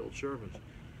spirit-filled sermons.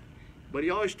 But he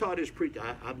always taught his preaching.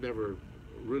 I've never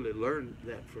really learned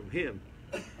that from him.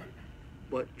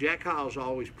 But Jack Hyles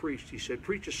always preached. He said,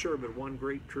 preach a sermon, one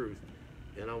great truth.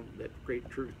 And on that great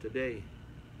truth today,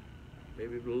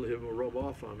 maybe him will rub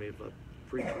off on me if I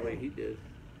preach the way he did.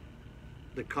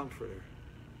 The Comforter.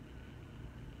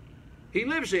 He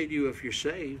lives in you if you're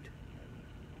saved.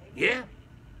 Yeah.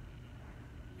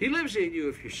 He lives in you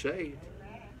if you're saved.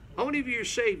 How many of you are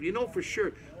saved? You know for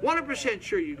sure, 100%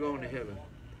 sure you're going to heaven.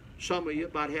 Some of you,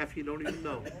 about half you don't even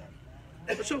know.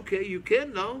 That's okay. You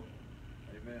can know.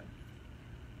 Amen.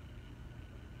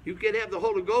 You can have the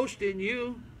Holy Ghost in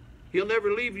you. He'll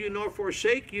never leave you nor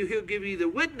forsake you. He'll give you the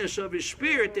witness of His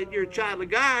Spirit that you're a child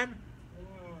of God.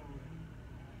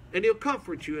 And He'll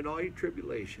comfort you in all your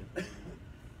tribulation.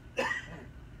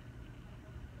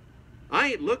 I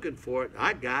ain't looking for it.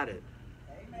 I got it.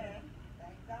 Amen.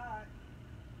 Thank God.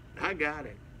 I got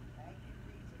it. Thank you,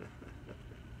 Jesus.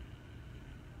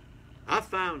 I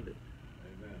found it.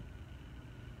 Amen.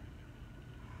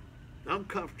 I'm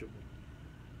comfortable.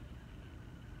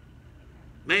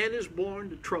 Man is born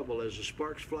to trouble as the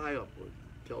sparks fly upward,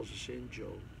 tells us in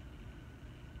Job.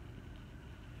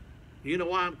 You know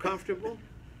why I'm comfortable?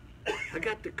 I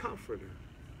got the Comforter.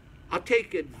 I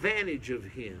take advantage of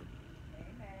Him.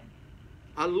 Amen.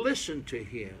 I listen to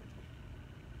Him.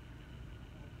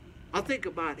 I think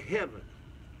about heaven.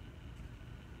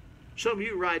 Some of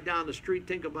you ride down the street,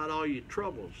 think about all your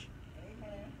troubles.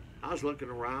 Amen. I was looking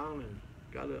around and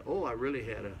I really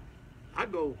had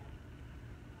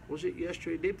was it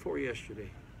yesterday, day before yesterday?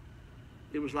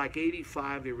 It was like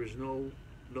 85, there was no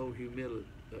humility,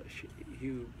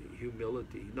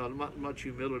 not much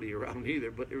humility around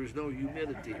either, but there was no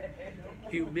humidity.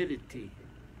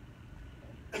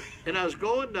 And I was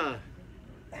going to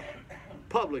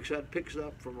Publix, I'd picked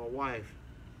up for my wife,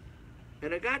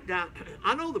 and I got down,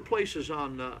 I know the places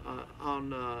on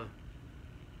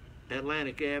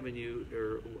Atlantic Avenue,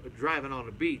 or driving on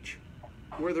the beach,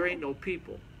 where there ain't no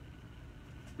people.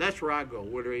 That's where I go,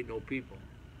 where there ain't no people.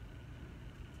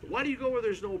 Why do you go where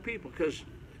there's no people? Because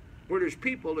where there's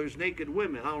people, there's naked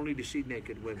women. I don't need to see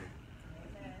naked women.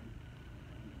 Amen.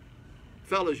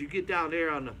 Fellas, you get down there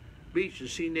on the beach and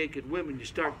see naked women, you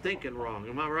start thinking wrong.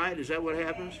 Am I right? Is that what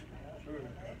happens?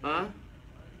 Huh?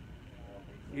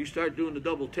 You start doing the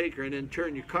double taker and then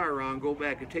turn your car around, go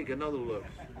back and take another look.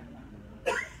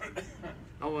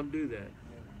 I want to do that.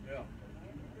 Yeah.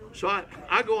 So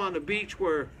I go on the beach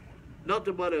where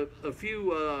nothing but a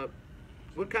few,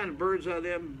 what kind of birds are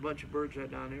them? A bunch of birds are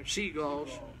down there.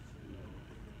 Seagulls.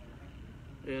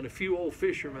 And a few old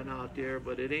fishermen out there,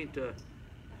 but it ain't,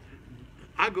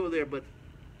 I go there, but,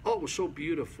 oh, it was so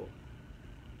beautiful.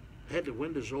 I had the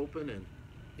windows open, and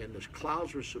the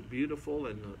clouds were so beautiful,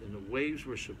 and the waves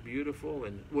were so beautiful,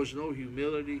 and there was no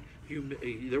humility.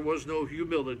 There was no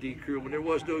humility, crew, and there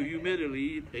was no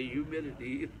humidity.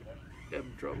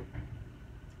 Having trouble.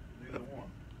 Neither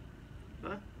one.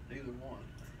 Huh? Neither one.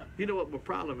 You know what my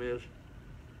problem is?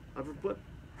 I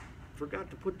forgot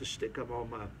to put the stick up on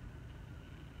my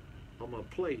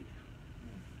plate,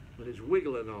 but it's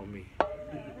wiggling on me.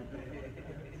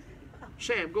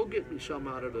 Sam, go get me some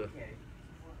out of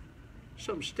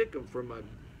some stickum for my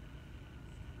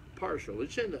parcel.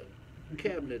 It's in the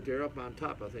cabinet there up on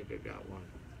top. I think I got one.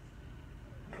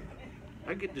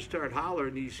 I get to start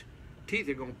hollering, these teeth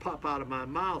are going to pop out of my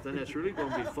mouth, and that's really going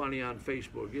to be funny on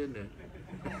Facebook, isn't it?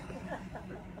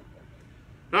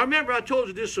 Now remember, I told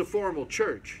you this is a formal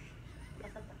church.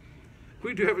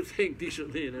 We do everything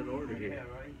decently and in order here. Yeah,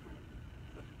 right.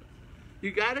 You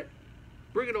got it?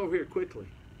 Bring it over here quickly.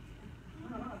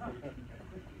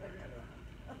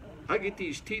 I get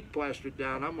these teeth plastered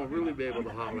down, I'm going to really be able to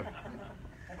holler.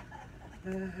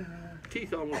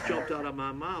 Teeth almost jumped out of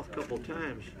my mouth a couple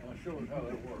times. I'll show us how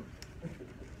that works.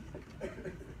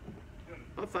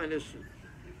 I'll find this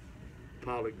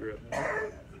polygrip.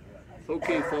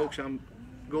 Okay, folks, I'm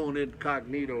going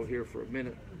incognito here for a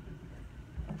minute.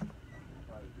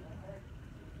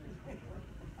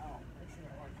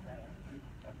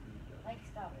 Like,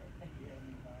 stop it.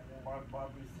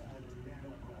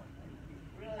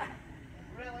 Really?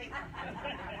 Really?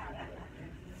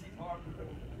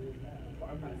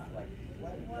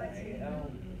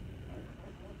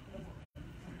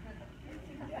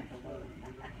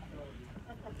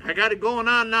 I got it going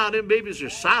on now. Them babies are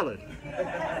solid.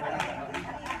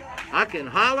 I can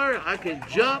holler, I can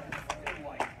jump,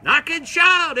 and I can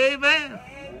shout, amen.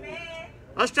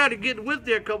 I started getting with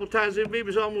there a couple times. Them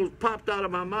babies almost popped out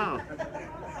of my mouth. That's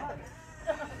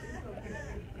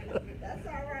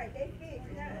all right. They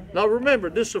fixed that. Now remember,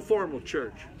 this is a formal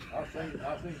church. I seen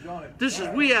Johnny.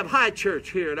 We have high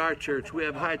church here at our church. We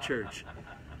have high church.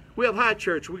 We have high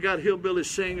church. We got hillbilly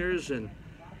singers, and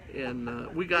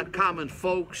we got common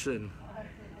folks, and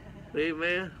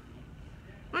amen.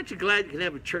 Aren't you glad you can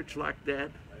have a church like that?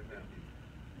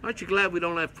 Aren't you glad we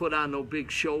don't have to put on no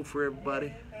big show for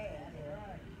everybody?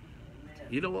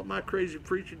 You know what my crazy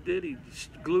preacher did? He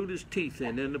glued his teeth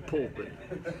in the pulpit.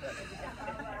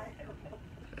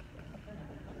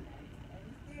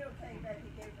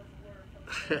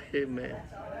 Amen.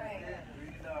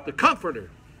 The Comforter.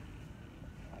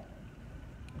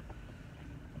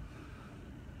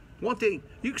 One thing,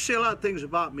 you can say a lot of things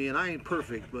about me, and I ain't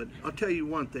perfect, but I'll tell you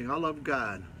one thing. I love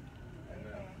God.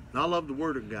 And I love the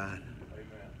Word of God.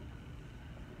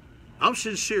 I'm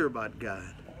sincere about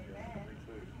God.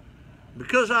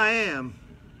 Because I am,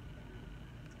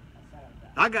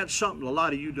 I got something a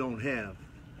lot of you don't have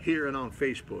here and on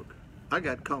Facebook. I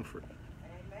got comfort.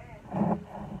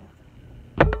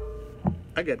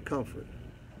 I got comfort.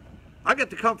 I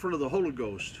got the comfort of the Holy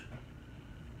Ghost.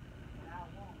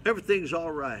 Everything's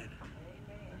all right.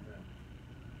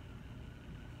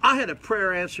 I had a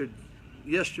prayer answered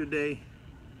yesterday.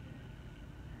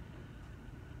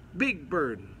 Big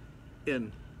burden.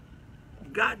 And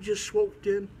God just swooped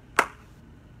in.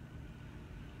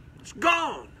 It's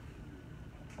gone.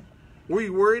 Were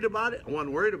you worried about it? I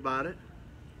wasn't worried about it.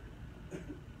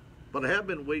 But I have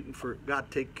been waiting for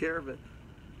God to take care of it.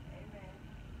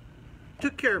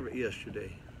 Took care of it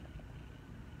yesterday.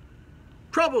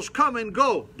 Troubles come and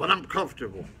go, but I'm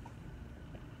comfortable.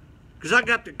 Because I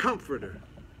got the Comforter,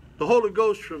 the Holy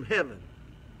Ghost from heaven.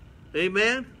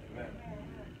 Amen?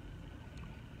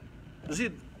 See,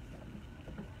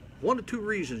 one of two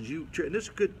reasons and this is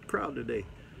a good crowd today,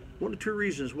 one of two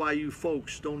reasons why you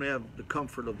folks don't have the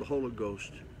comfort of the Holy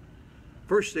Ghost.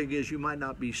 First thing is you might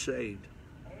not be saved.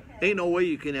 Ain't no way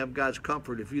you can have God's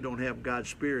comfort if you don't have God's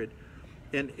Spirit.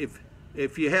 And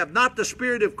if you have not the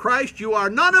Spirit of Christ, you are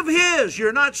none of His.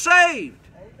 You're not saved.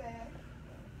 Amen.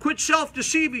 Quit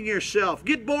self-deceiving yourself.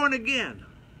 Get born again.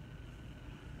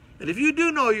 And if you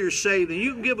do know you're saved, then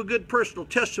you can give a good personal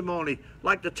testimony,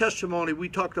 like the testimony we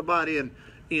talked about in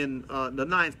the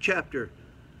 9th chapter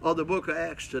of the book of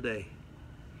Acts today.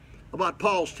 About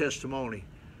Paul's testimony.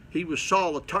 He was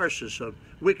Saul of Tarsus, a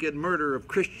wicked murderer of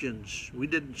Christians. We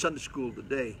did in Sunday school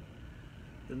today.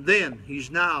 And then he's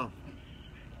now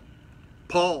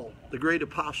Paul, the great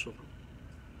apostle.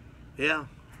 Yeah.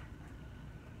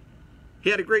 He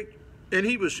had a great, and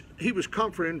he was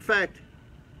comforted. In fact,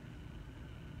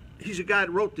 he's the guy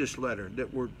that wrote this letter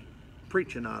that we're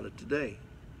preaching out of today.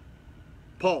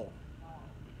 Paul.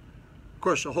 Of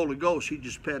course, the Holy Ghost, he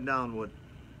just penned down what,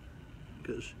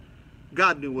 because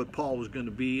God knew what Paul was going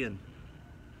to be, and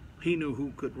he knew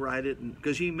who could write it, and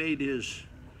because he made his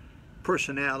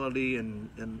personality and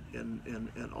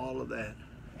all of that.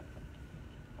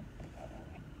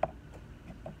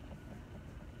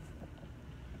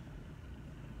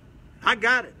 I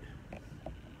got it.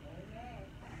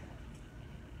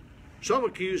 Some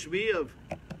accuse me of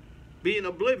being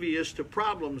oblivious to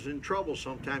problems and trouble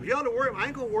sometimes. You ought to worry. I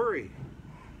ain't going to worry.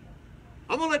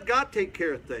 I'm going to let God take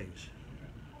care of things.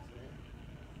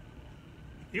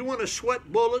 You want to sweat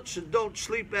bullets and don't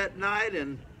sleep at night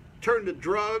and turn to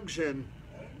drugs and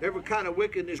every kind of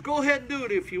wickedness, go ahead and do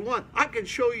it if you want. I can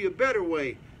show you a better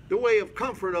way, the way of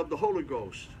comfort of the Holy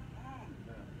Ghost.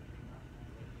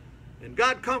 And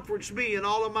God comforts me in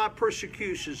all of my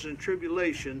persecutions and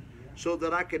tribulation so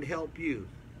that I can help you.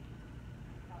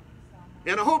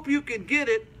 And I hope you can get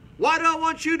it. Why do I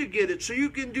want you to get it? So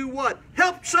you can do what?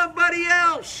 Help somebody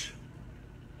else.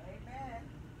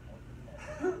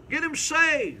 Get them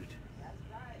saved.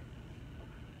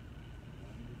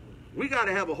 We got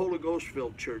to have a Holy Ghost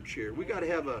filled church here. We got to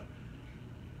have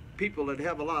people that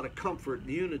have a lot of comfort and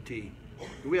unity.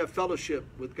 We have fellowship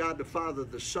with God the Father,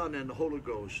 the Son, and the Holy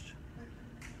Ghost.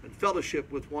 And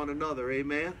fellowship with one another.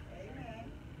 Amen? Amen.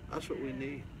 That's what we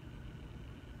need.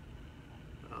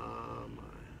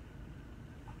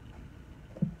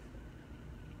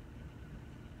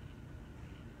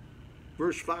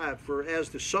 Verse 5, for as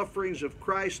the sufferings of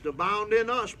Christ abound in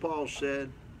us, Paul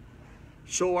said,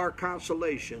 so our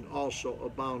consolation also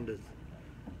aboundeth.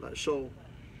 So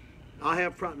I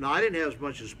have problems. Now, I didn't have as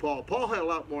much as Paul. Paul had a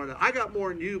lot more than I got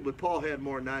more than you, but Paul had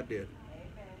more than I did.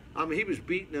 I mean, he was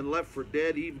beaten and left for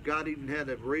dead. God even had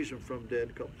to raise him from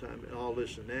dead a couple times and all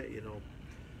this and that, you know.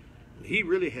 He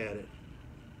really had it.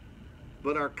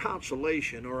 But our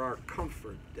consolation or our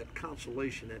comfort, that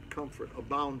consolation, that comfort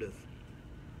aboundeth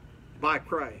by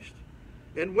Christ.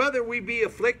 And whether we be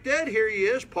afflicted, here he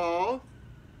is, Paul,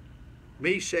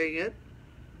 me saying it,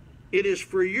 it is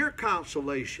for your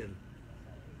consolation.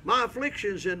 My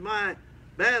afflictions and my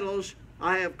battles,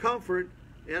 I have comfort,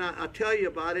 and I tell you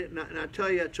about it, and I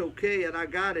tell you it's okay, and I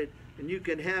got it, and you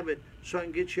can have it so I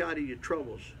can get you out of your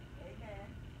troubles. Amen.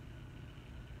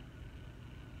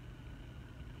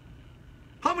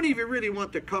 How many of you really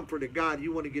want the comfort of God?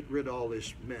 You want to get rid of all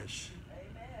this mess?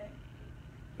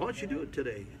 Why don't you do it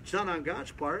today? It's not on God's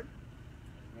part.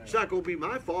 It's not going to be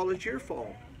my fault. It's your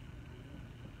fault.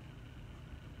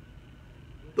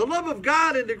 The love of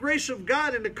God and the grace of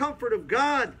God and the comfort of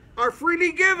God are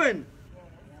freely given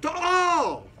to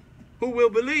all who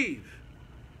will believe.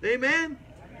 Amen?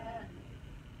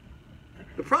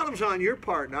 The problem's on your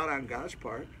part, not on God's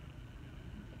part.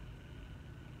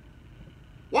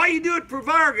 Why you do it for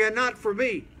Varga and not for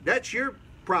me? That's your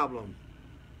problem.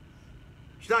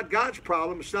 It's not God's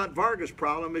problem. It's not Varga's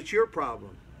problem. It's your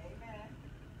problem.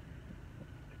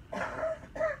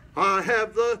 I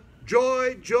have the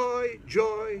joy, joy,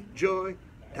 joy, joy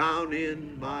down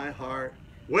in my heart.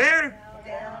 Where?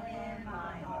 Down in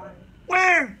my heart.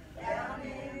 Where? Down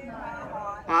in my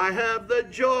heart. I have the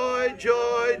joy,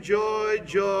 joy, joy,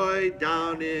 joy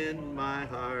down in my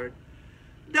heart.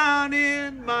 Down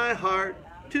in my heart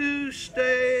to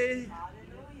stay.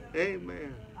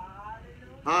 Amen.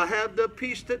 I have the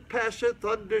peace that passeth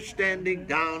understanding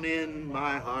down in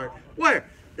my heart. Where?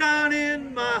 Down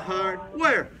in my heart.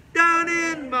 Where? Down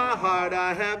in my heart.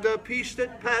 I have the peace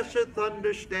that passeth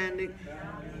understanding.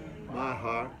 My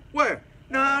heart. Where?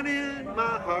 Down in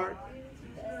my heart.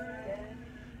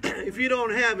 If you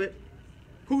don't have it,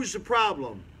 who's the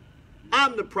problem?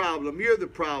 I'm the problem. You're the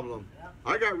problem.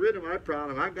 I got rid of my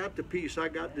problem. I got the peace. I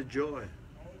got the joy.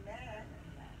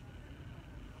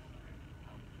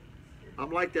 I'm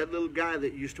like that little guy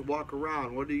that used to walk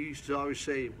around. What did he used to always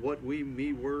say? What we,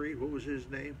 me, worry. What was his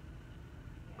name?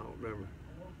 I don't remember.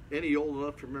 Any old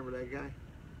enough to remember that guy?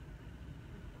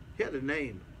 He had a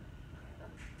name.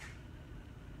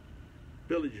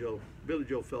 Billy Joe. Billy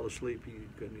Joe fell asleep. He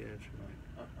couldn't answer.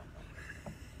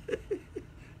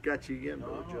 Got you again,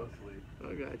 Billy Joe.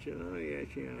 I got you. Oh, yes,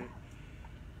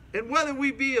 yeah. And whether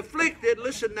we be afflicted,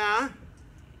 listen now,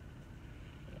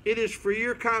 it is for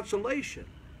your consolation.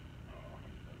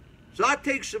 So I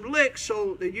take some licks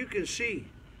so that you can see,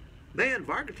 man,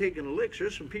 Varga taking the licks,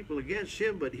 there's some people against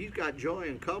him, but he's got joy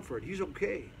and comfort. He's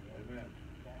okay. Amen.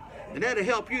 And that'll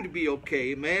help you to be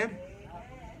okay, man.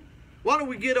 Why don't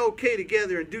we get okay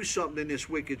together and do something in this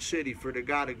wicked city for the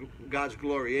God's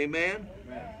glory, amen?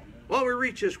 Amen. Why don't we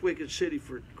reach this wicked city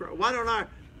for Christ?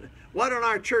 Why don't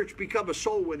our church become a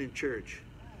soul-winning church?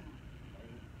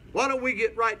 Why don't we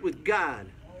get right with God?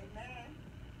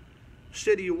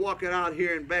 Instead of you walking out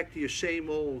here and back to your same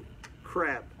old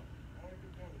crap.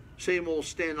 Same old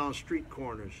stand on street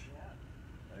corners.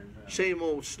 Amen. Same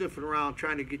old sniffing around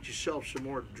trying to get yourself some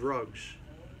more drugs.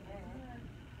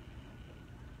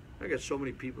 I got so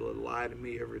many people that lie to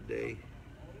me every day.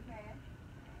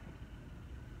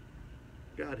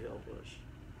 God help us.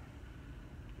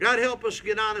 God help us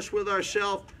get honest with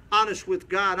ourselves, honest with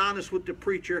God, honest with the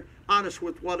preacher, honest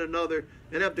with one another,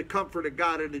 and have the comfort of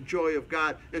God and the joy of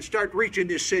God, and start reaching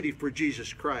this city for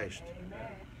Jesus Christ. Amen.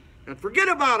 And forget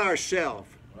about ourselves.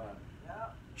 Right.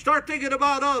 Start thinking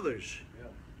about others. Yeah.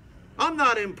 I'm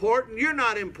not important. You're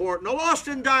not important. A lost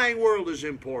and dying world is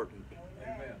important.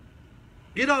 Amen.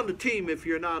 Get on the team if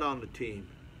you're not on the team.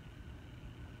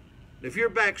 If you're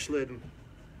backslidden,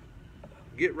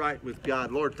 get right with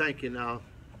God. Lord, thank you now.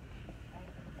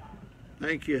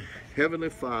 Thank you,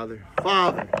 Heavenly Father.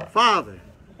 Father.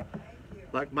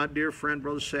 Like my dear friend,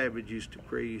 Brother Savage used to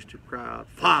pray, used to cry out,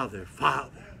 Father.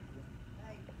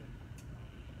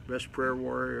 Best prayer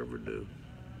warrior ever do.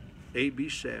 A.B.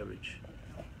 Savage.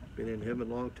 Been in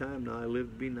heaven a long time now. I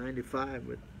lived to be 95,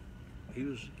 but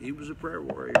he was a prayer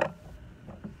warrior.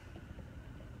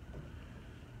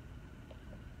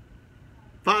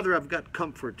 Father, I've got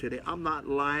comfort today. I'm not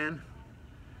lying.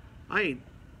 I ain't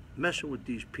messing with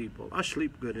these people. I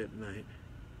sleep good at night.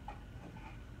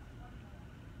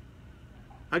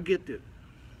 I get the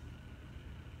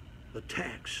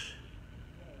attacks.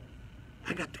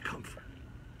 I got the comfort.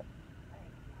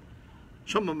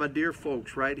 Some of my dear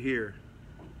folks right here,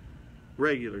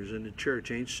 regulars in the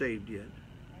church, ain't saved yet.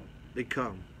 They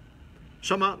come.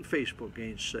 Some out on Facebook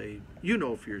ain't saved. You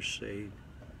know if you're saved.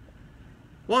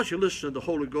 Why don't you listen to the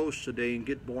Holy Ghost today and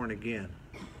get born again?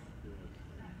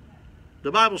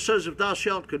 The Bible says, if thou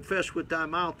shalt confess with thy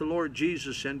mouth the Lord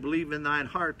Jesus and believe in thine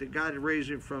heart that God hath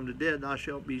raised him from the dead, thou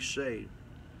shalt be saved.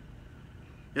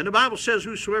 And the Bible says,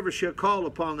 whosoever shall call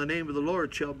upon the name of the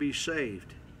Lord shall be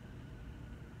saved.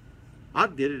 I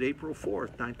did it April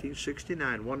 4th,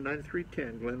 1969,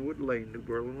 19310 Glenwood Lane, New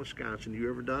Berlin, Wisconsin. You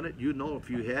ever done it? You know if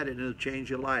you had it, it'll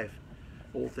change your life.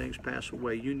 Old things pass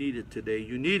away. You need it today.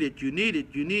 You need it. You need it.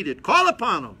 You need it. Call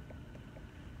upon him.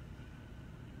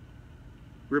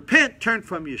 Repent, turn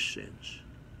from your sins.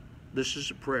 This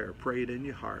is a prayer. Pray it in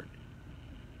your heart.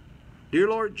 Dear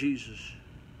Lord Jesus,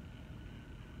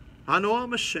 I know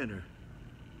I'm a sinner.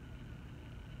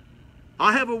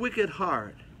 I have a wicked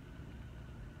heart.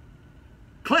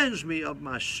 Cleanse me of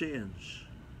my sins.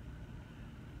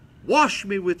 Wash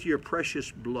me with your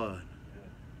precious blood.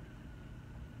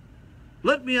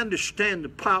 Let me understand the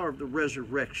power of the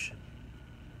resurrection.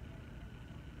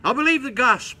 I believe the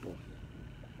gospel.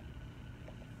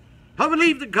 I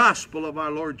believe the gospel of our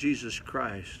Lord Jesus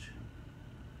Christ,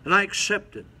 and I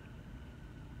accept it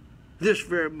this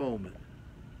very moment.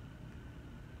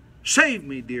 Save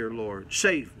me, dear Lord,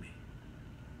 save me.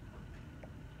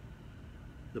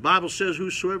 The Bible says,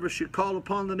 whosoever should call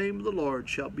upon the name of the Lord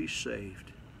shall be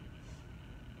saved.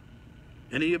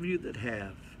 Any of you that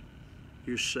have,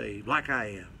 you're saved, like I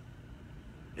am.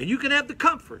 And you can have the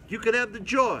comfort, you can have the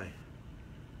joy.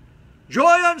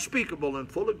 Joy unspeakable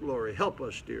and full of glory. Help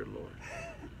us, dear Lord.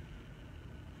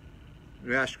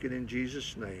 We ask it in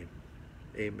Jesus' name.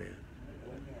 Amen.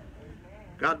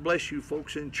 God bless you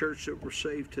folks in church that were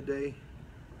saved today.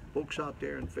 Folks out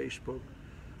there on Facebook.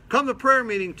 Come to prayer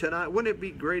meeting tonight. Wouldn't it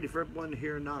be great if everyone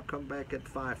here now come back at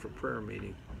 5 for prayer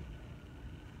meeting?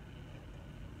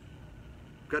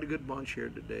 Got a good bunch here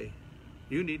today.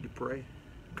 You need to pray.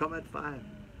 Come at 5.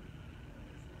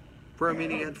 Prayer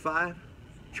meeting at 5.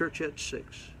 Church at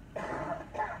 6.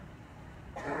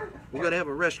 We're going to have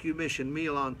a rescue mission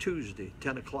meal on Tuesday,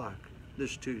 10 o'clock,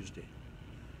 this Tuesday.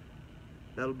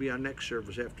 That'll be our next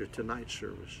service after tonight's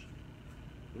service.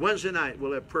 Wednesday night,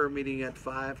 we'll have prayer meeting at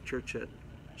 5, church at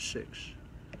 6.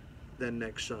 Then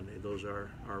next Sunday, those are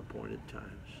our appointed times.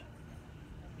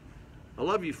 I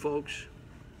love you, folks.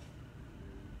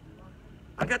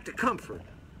 I got the comfort.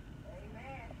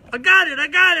 I got it, I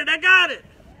got it, I got it.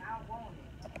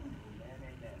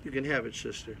 You can have it,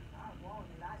 sister.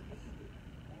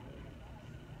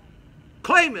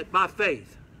 Claim it by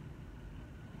faith.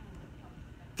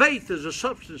 Faith is a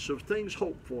substance of things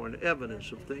hoped for and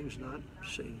evidence of things not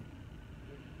seen.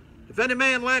 If any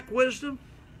man lack wisdom,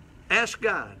 ask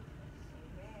God,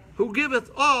 who giveth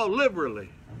all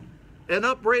liberally and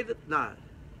upbraideth not.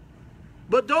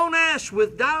 But don't ask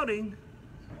with doubting.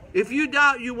 If you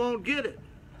doubt, you won't get it.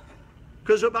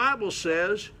 Because the Bible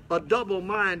says a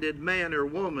double-minded man or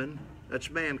woman, that's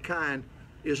mankind,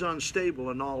 is unstable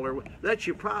in all their ways. That's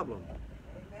your problem.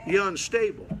 You're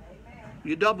unstable.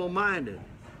 You're double-minded.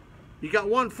 You got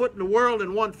one foot in the world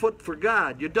and one foot for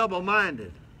God. You're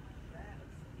double-minded.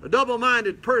 A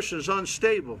double-minded person is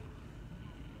unstable.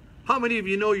 How many of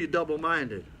you know you're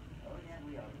double-minded?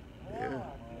 Yeah.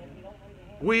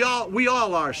 We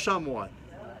all are somewhat.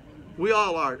 We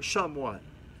all are somewhat.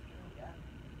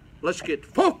 Let's get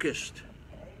focused.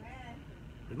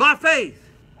 By faith.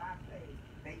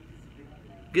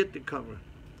 Get the cover.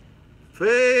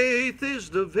 Faith is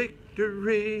the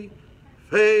victory.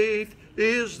 Faith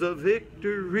is the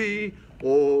victory.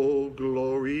 Oh,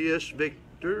 glorious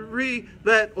victory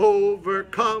that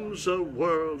overcomes the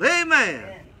world.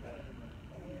 Amen.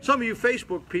 Some of you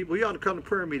Facebook people, you ought to come to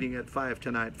prayer meeting at 5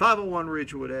 tonight. 501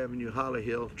 Ridgewood Avenue, Holly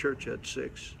Hill, church at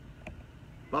 6.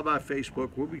 Bye-bye, Facebook.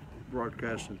 We'll be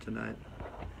broadcasting tonight.